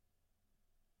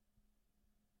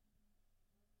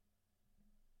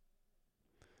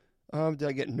 Did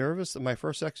I get nervous at my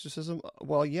first exorcism?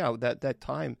 Well, yeah, that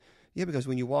time. Yeah, because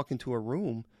when you walk into a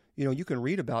room, you can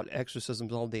read about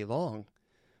exorcisms all day long.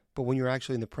 But when you're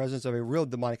actually in the presence of a real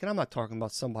demonic, and I'm not talking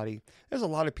about somebody, there's a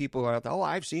lot of people who are out there,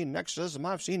 I've seen an exorcism,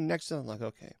 I'm like,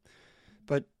 okay.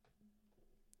 But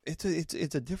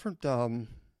it's a different...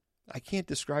 I can't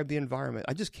describe the environment.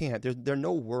 I just can't. There are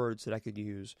no words that I could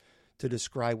use to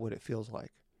describe what it feels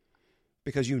like.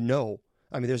 Because there's no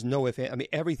if. I mean,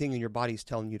 everything in your body is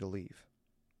telling you to leave.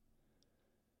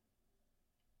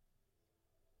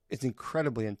 It's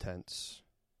incredibly intense.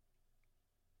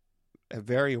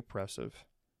 Very oppressive.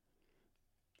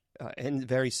 And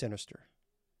very sinister.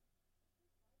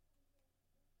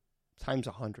 Times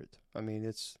 100. I mean,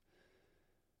 it's...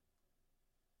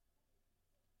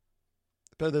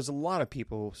 But there's a lot of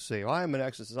people who say, oh, I'm an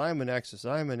exorcist, I'm an exorcist,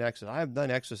 I'm an exorcist, I've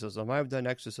done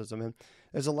exorcism. And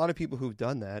there's a lot of people who've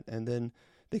done that, and then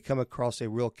they come across a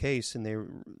real case, and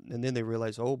then they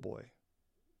realize, oh boy,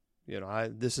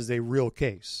 this is a real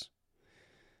case.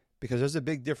 Because there's a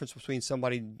big difference between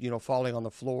somebody, falling on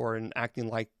the floor and acting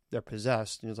like they're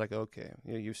possessed. And it's like, okay,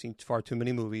 you've seen far too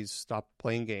many movies, stop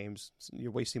playing games,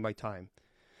 you're wasting my time.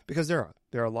 Because there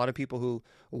are a lot of people who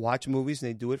watch movies and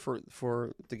they do it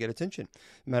to get attention.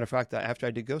 Matter of fact, after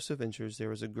I did Ghost Adventures, there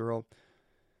was a girl,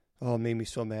 it made me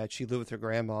so mad. She lived with her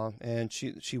grandma, and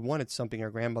she wanted something her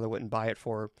grandmother wouldn't buy it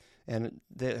for her. And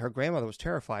her grandmother was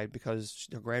terrified because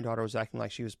her granddaughter was acting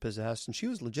like she was possessed, and she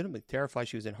was legitimately terrified.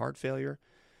 She was in heart failure.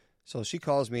 So she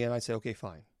calls me, and I say, okay,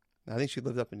 fine. I think she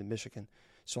lived up in Michigan.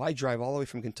 So I drive all the way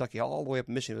from Kentucky all the way up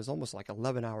to Michigan. It was almost like an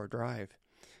 11-hour drive.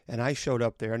 And I showed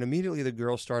up there, and immediately the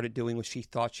girl started doing what she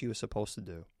thought she was supposed to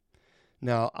do.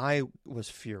 Now, I was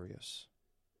furious.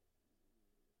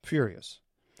 Furious.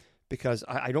 Because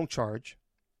I don't charge.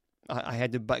 I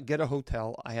had to get a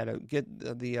hotel. I had to get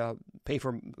pay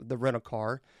for the rent a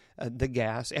car, the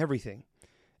gas, everything.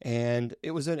 And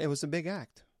it was a big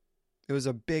act. It was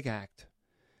a big act.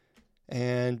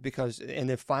 And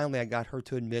then finally I got her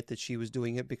to admit that she was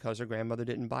doing it because her grandmother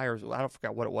didn't buy her. I don't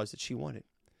forget what it was that she wanted.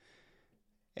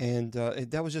 And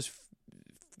that was just,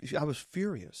 I was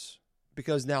furious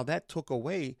because now that took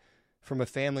away from a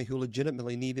family who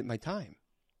legitimately needed my time.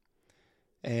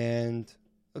 And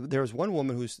there was one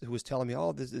woman who was telling me,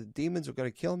 oh, the demons are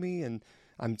going to kill me, and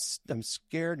I'm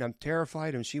scared and I'm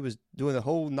terrified. And she was doing the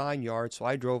whole 9 yards. So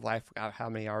I drove, I forgot how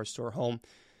many hours to her home.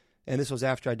 And this was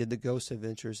after I did the Ghost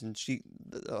Adventures, and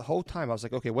the whole time I was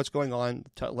like, okay, what's going on?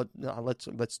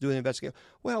 Let's do an investigation.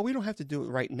 Well, we don't have to do it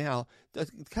right now.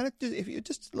 If you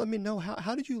just let me know,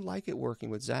 how did you like it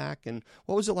working with Zach, and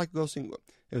what was it like ghosting?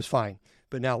 It was fine,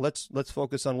 but now let's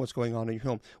focus on what's going on in your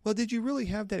home. Well, did you really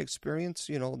have that experience?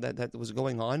 That was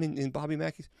going on in Bobby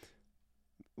Mackey's.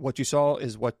 What you saw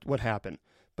is what happened,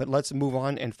 but let's move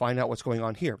on and find out what's going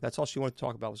on here. That's all she wanted to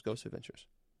talk about was Ghost Adventures.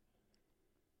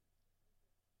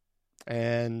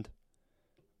 And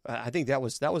I think that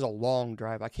was a long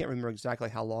drive. I can't remember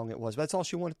exactly how long it was, but that's all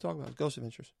she wanted to talk about, Ghost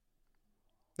Adventures.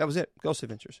 That was it, Ghost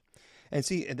Adventures. And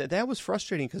see, that was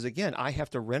frustrating because, again, I have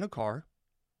to rent a car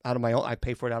out of my own. I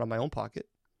pay for it out of my own pocket.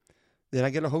 Then I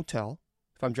get a hotel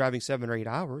if I'm driving 7 or 8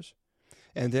 hours.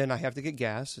 And then I have to get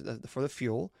gas for the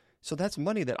fuel. So that's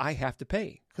money that I have to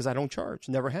pay because I don't charge,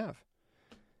 never have.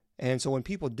 And so when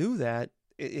people do that,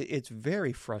 it's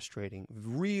very frustrating,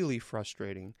 really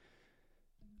frustrating.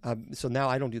 So now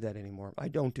I don't do that anymore. I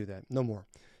don't do that. No more.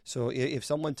 So if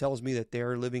someone tells me that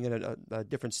they're living in a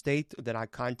different state, then I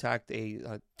contact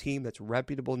a team that's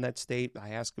reputable in that state. I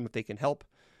ask them if they can help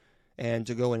and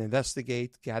to go and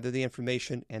investigate, gather the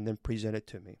information, and then present it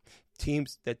to me.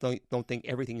 Teams that don't think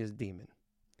everything is a demon.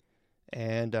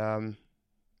 And,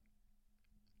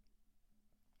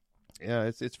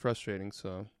 it's frustrating.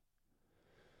 So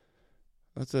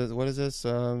what is this?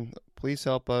 Please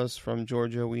help us from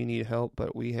Georgia. We need help,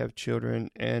 but we have children,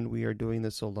 and we are doing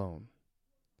this alone.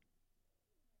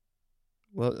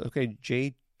 Well, okay,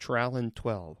 J. Trallin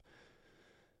 12.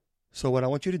 So what I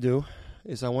want you to do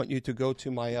is I want you to go to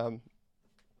my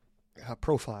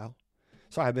profile.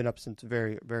 So I've been up since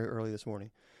very, very early this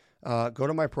morning. Go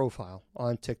to my profile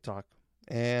on TikTok,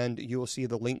 and you will see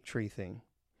the Linktree thing.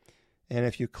 And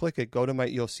if you click it,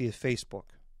 you'll see a Facebook.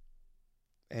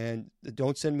 And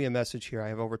don't send me a message here. I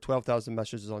have over 12,000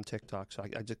 messages on TikTok, so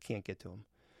I just can't get to them.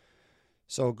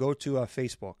 So go to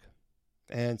Facebook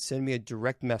and send me a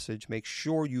direct message. Make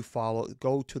sure you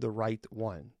go to the right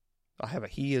one. I have a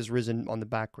He Is Risen on the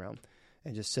background.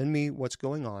 And just send me what's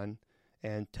going on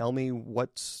and tell me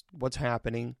what's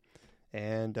happening,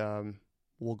 and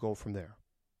we'll go from there.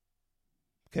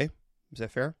 Okay? Is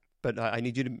that fair? But I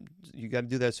need you got to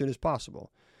do that as soon as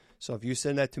possible. So if you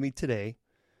send that to me today,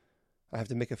 I have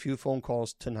to make a few phone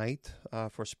calls tonight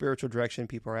for spiritual direction.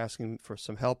 People are asking for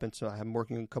some help, and so I'm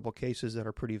working on a couple cases that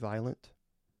are pretty violent.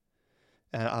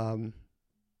 And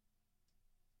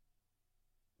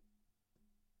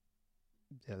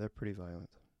they're pretty violent.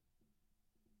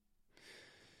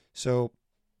 So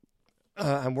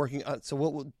I'm working.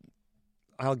 So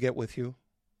I'll get with you,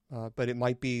 but it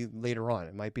might be later on.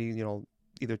 It might be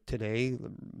either today,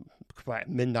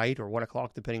 midnight, or 1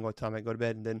 o'clock, depending on what time I go to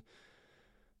bed, and then.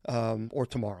 Or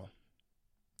tomorrow.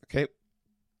 Okay?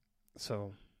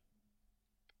 So,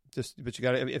 but you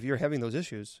gotta, if you're having those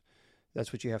issues,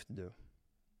 that's what you have to do.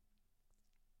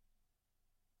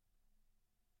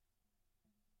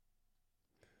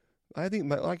 I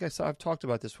think, like I said, I've talked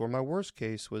about this before. My worst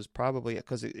case was probably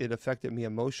because it affected me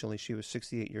emotionally. She was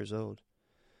 68 years old.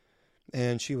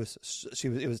 And it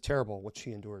was terrible what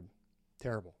she endured.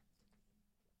 Terrible.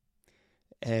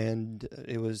 And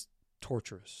it was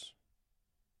torturous.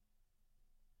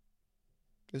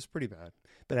 It was pretty bad.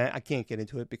 But I can't get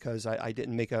into it because I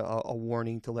didn't make a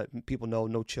warning to let people know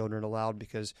no children allowed,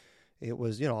 because it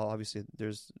was, obviously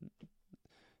there's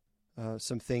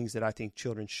some things that I think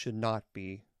children should not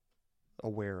be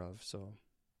aware of. So,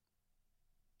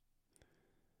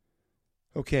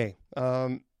 okay.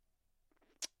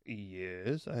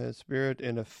 Yes, I had a spirit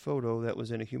in a photo that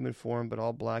was in a human form, but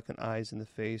all black and eyes in the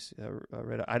face.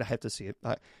 I'd have to see it.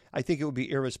 I think it would be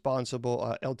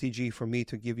irresponsible, LTG, for me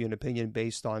to give you an opinion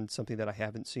based on something that I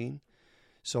haven't seen.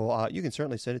 So you can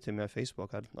certainly send it to me on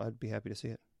Facebook. I'd be happy to see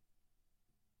it.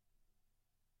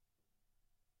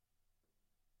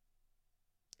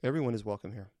 Everyone is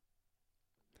welcome here.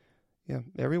 Yeah,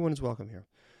 everyone is welcome here.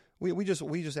 We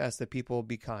just ask that people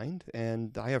be kind,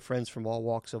 and I have friends from all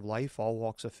walks of life, all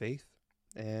walks of faith,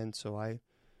 and so I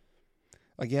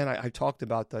talked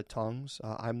about the tongues.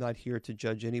 I'm not here to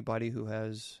judge anybody who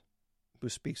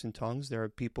speaks in tongues. There are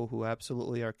people who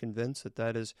absolutely are convinced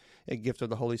that is a gift of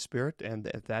the Holy Spirit, and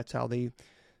if that's how they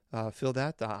feel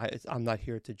that, I'm not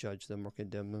here to judge them or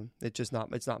condemn them. It's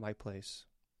not my place.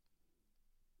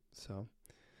 So,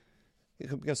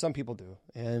 because some people do,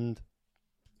 and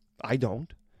I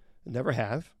don't. Never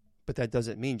have, but that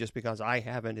doesn't mean just because I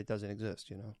haven't, it doesn't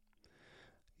exist,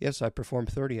 Yes, I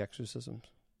performed 30 exorcisms.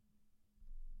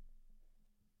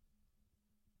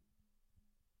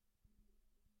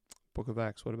 Book of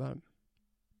Acts, what about it?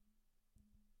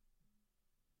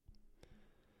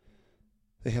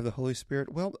 They have the Holy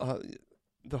Spirit. Well,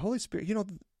 the Holy Spirit,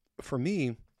 for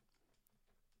me,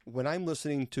 when I'm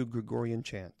listening to Gregorian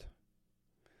chant,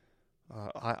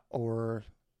 or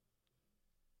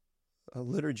a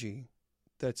liturgy,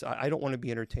 I don't want to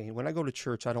be entertained. When I go to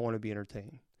church, I don't want to be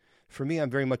entertained. For me, I'm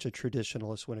very much a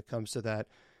traditionalist when it comes to that.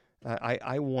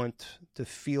 I want to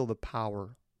feel the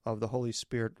power of the Holy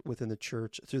Spirit within the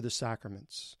church through the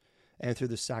sacraments and through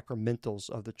the sacramentals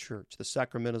of the church. The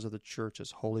sacramentals of the church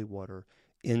is holy water,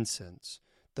 incense,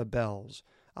 the bells.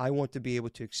 I want to be able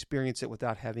to experience it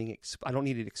without having, I don't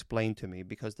need it explained to me,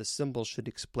 because the symbols should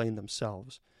explain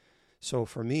themselves. So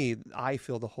for me, I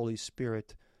feel the Holy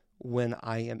Spirit when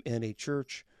I am in a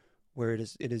church where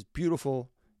it is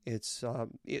beautiful. It's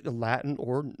Latin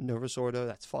or Novus Ordo.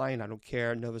 That's fine. I don't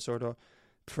care. Novus Ordo.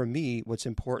 For me, what's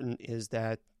important is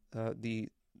that the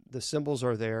symbols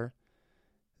are there,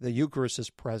 the Eucharist is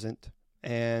present,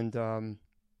 and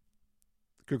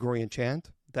Gregorian chant.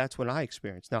 That's what I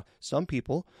experience. Now, some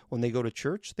people, when they go to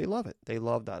church, they love it. They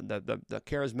love the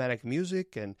charismatic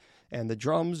music and the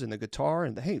drums and the guitar,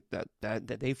 and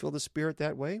that they feel the Spirit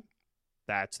that way.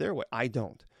 That's their way. I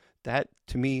don't. That,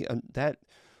 to me,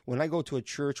 when I go to a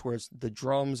church where it's the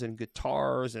drums and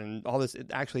guitars and all this,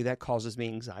 that causes me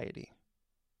anxiety.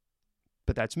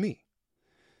 But that's me.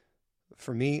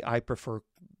 For me, I prefer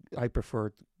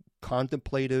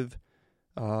contemplative,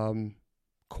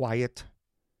 quiet,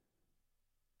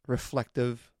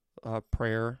 reflective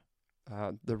prayer,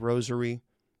 the Rosary,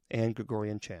 and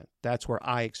Gregorian chant. That's where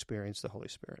I experience the Holy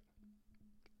Spirit.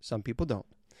 Some people don't.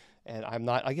 And I am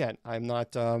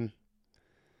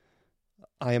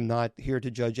not here to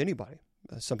judge anybody.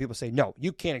 Some people say, no,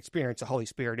 you can't experience the Holy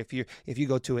Spirit if you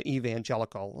go to an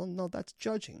evangelical. Well, no, that's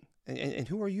judging. And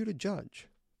who are you to judge?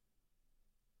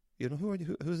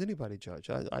 Who's anybody to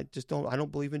judge? I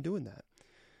don't believe in doing that.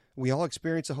 We all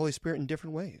experience the Holy Spirit in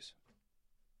different ways.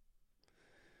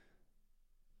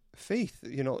 Faith,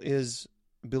 is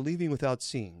believing without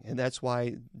seeing. And that's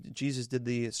why Jesus did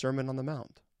the Sermon on the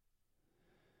Mount.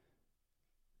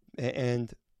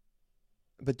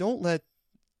 But don't let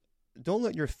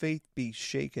your faith be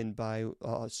shaken by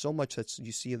so much that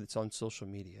you see that's on social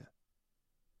media.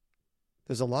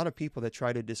 There's a lot of people that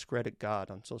try to discredit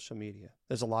God on social media.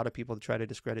 There's a lot of people that try to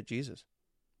discredit Jesus.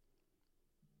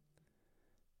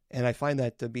 And I find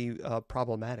that to be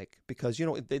problematic because,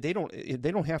 they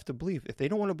don't have to believe. If they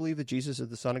don't want to believe that Jesus is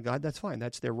the Son of God, that's fine.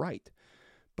 That's their right.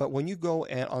 But when you go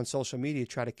on social media,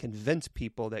 try to convince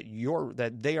people that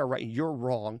they are right and you're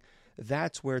wrong,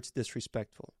 that's where it's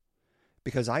disrespectful.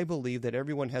 Because I believe that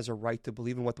everyone has a right to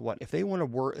believe in what. If they want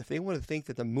to think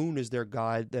that the moon is their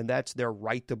God, then that's their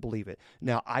right to believe it.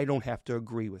 Now, I don't have to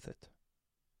agree with it.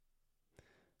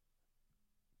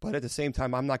 But at the same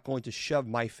time, I'm not going to shove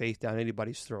my faith down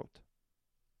anybody's throat.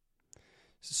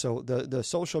 So the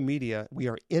social media, we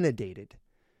are inundated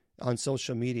on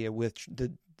social media with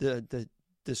the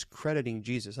discrediting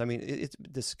Jesus. I mean, it's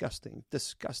disgusting.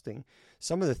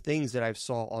 Some of the things that I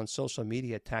saw on social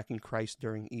media attacking Christ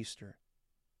during Easter.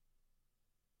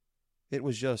 It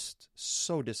was just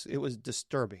it was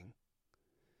disturbing.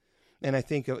 And I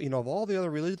think, of all the other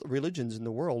religions in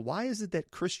the world, why is it that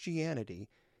Christianity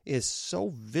is so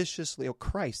viciously, or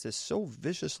Christ is so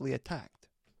viciously attacked?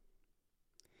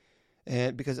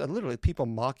 And because literally people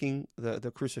mocking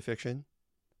the crucifixion,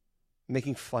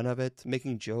 making fun of it,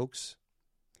 making jokes.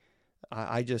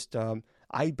 To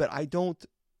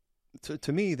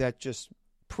me, that's just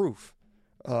proof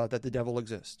that the devil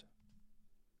exists.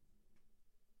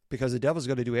 Because the devil's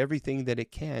going to do everything that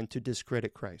it can to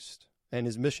discredit Christ and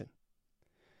his mission.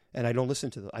 And I don't listen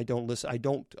to them. I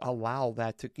don't allow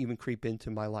that to even creep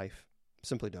into my life.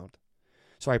 Simply don't.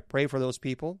 So I pray for those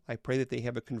people. I pray that they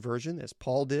have a conversion, as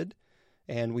Paul did,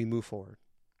 and we move forward.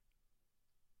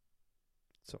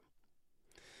 So,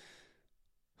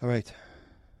 all right.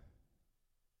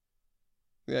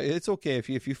 Yeah, it's okay if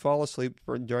you fall asleep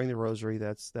during the rosary.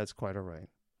 That's quite all right.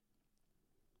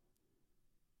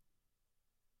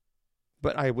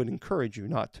 But I would encourage you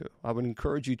not to. I would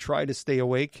encourage you try to stay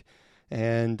awake.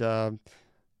 And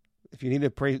if you need to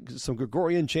pray some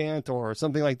Gregorian chant or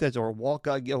something like that, or walk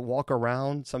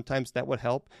around, sometimes that would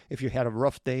help. If you had a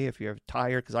rough day, if you're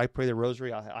tired, because I pray the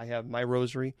rosary, I have my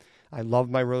rosary. I love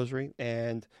my rosary,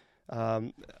 and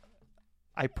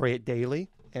I pray it daily.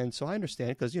 And so I understand,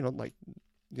 because,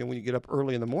 when you get up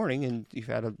early in the morning and you've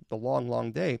had a long,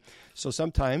 long day. So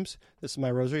sometimes, this is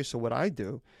my rosary, so what I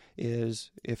do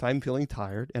is if I'm feeling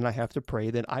tired and I have to pray,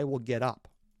 then I will get up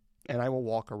and I will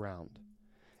walk around.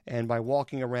 And by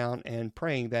walking around and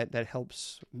praying, that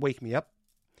helps wake me up.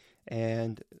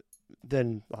 And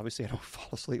then obviously I don't fall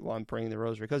asleep while I'm praying the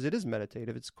rosary, because it is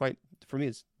meditative. It's quite, for me,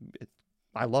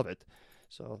 I love it.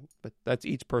 So, but that's,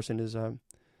 each person is,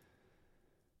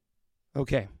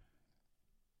 okay.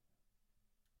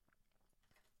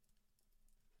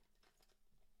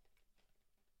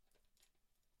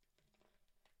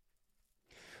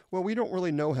 Well, we don't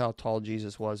really know how tall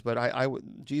Jesus was, but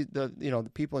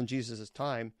the people in Jesus'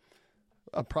 time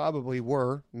probably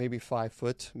were maybe 5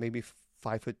 foot, maybe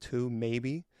 5'2",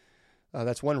 maybe.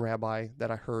 That's one rabbi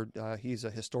that I heard. He's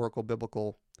a historical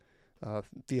biblical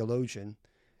theologian,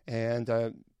 and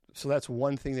so that's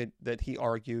one thing that he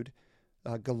argued.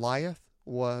 Goliath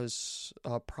was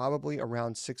probably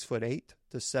around 6'8"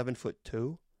 to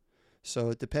 7'2". So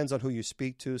it depends on who you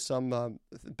speak to. Some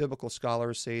biblical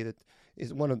scholars say that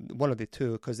is one of the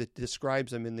two, because it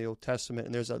describes him in the Old Testament,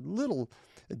 and there's a little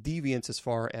deviance as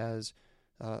far as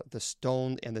the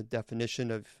stone and the definition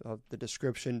of the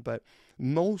description. But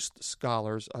most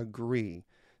scholars agree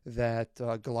that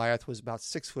Goliath was about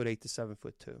 6'8" to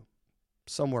 7'2",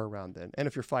 somewhere around then. And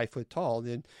if you're 5 foot tall,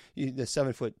 then the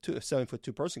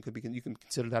 7'2" person you can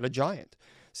consider that a giant.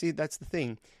 See, that's the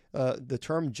thing. The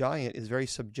term giant is very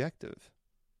subjective,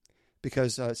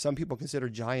 because some people consider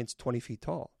giants 20 feet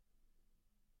tall.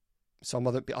 Some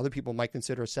other people might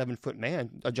consider a 7 foot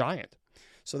man a giant.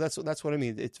 So that's what I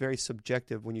mean. It's very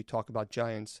subjective when you talk about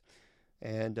giants,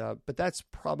 and but that's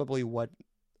probably what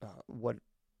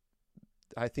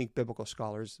I think biblical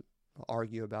scholars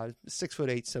argue about.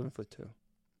 6'8", 7'2".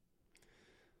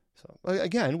 So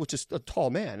again, which is a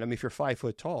tall man. I mean, if you're 5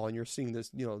 foot tall and you're seeing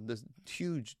this, this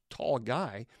huge tall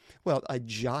guy, well, a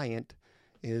giant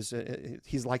is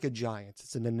he's like a giant.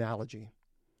 It's an analogy.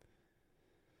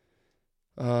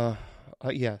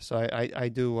 Yes, I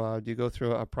do. Do you go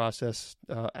through a process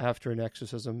after an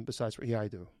exorcism? Besides, yeah, I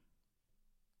do.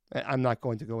 I'm not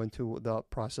going to go into the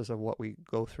process of what we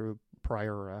go through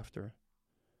prior or after.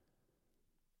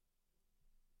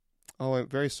 Oh, I'm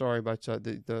very sorry about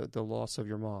the loss of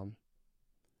your mom.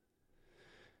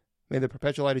 May the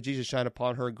perpetual light of Jesus shine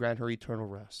upon her and grant her eternal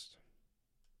rest.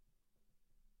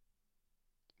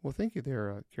 Well, thank you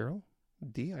there, Carol.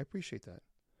 D, I appreciate that.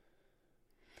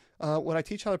 When I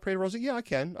teach how to pray the rosary, yeah, I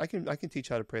can teach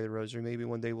how to pray the rosary. Maybe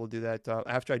one day we'll do that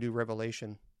after I do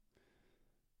Revelation.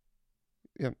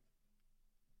 Yeah.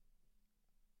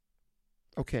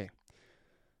 Okay.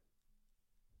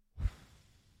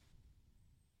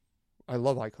 I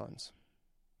love icons.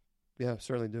 Yeah,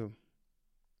 certainly do.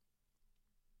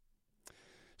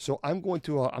 So I'm going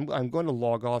to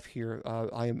log off here.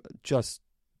 I am just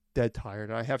dead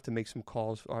tired. I have to make some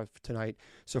calls tonight.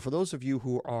 So for those of you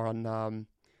who are on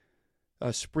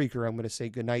Spreaker, I'm going to say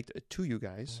goodnight to you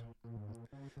guys.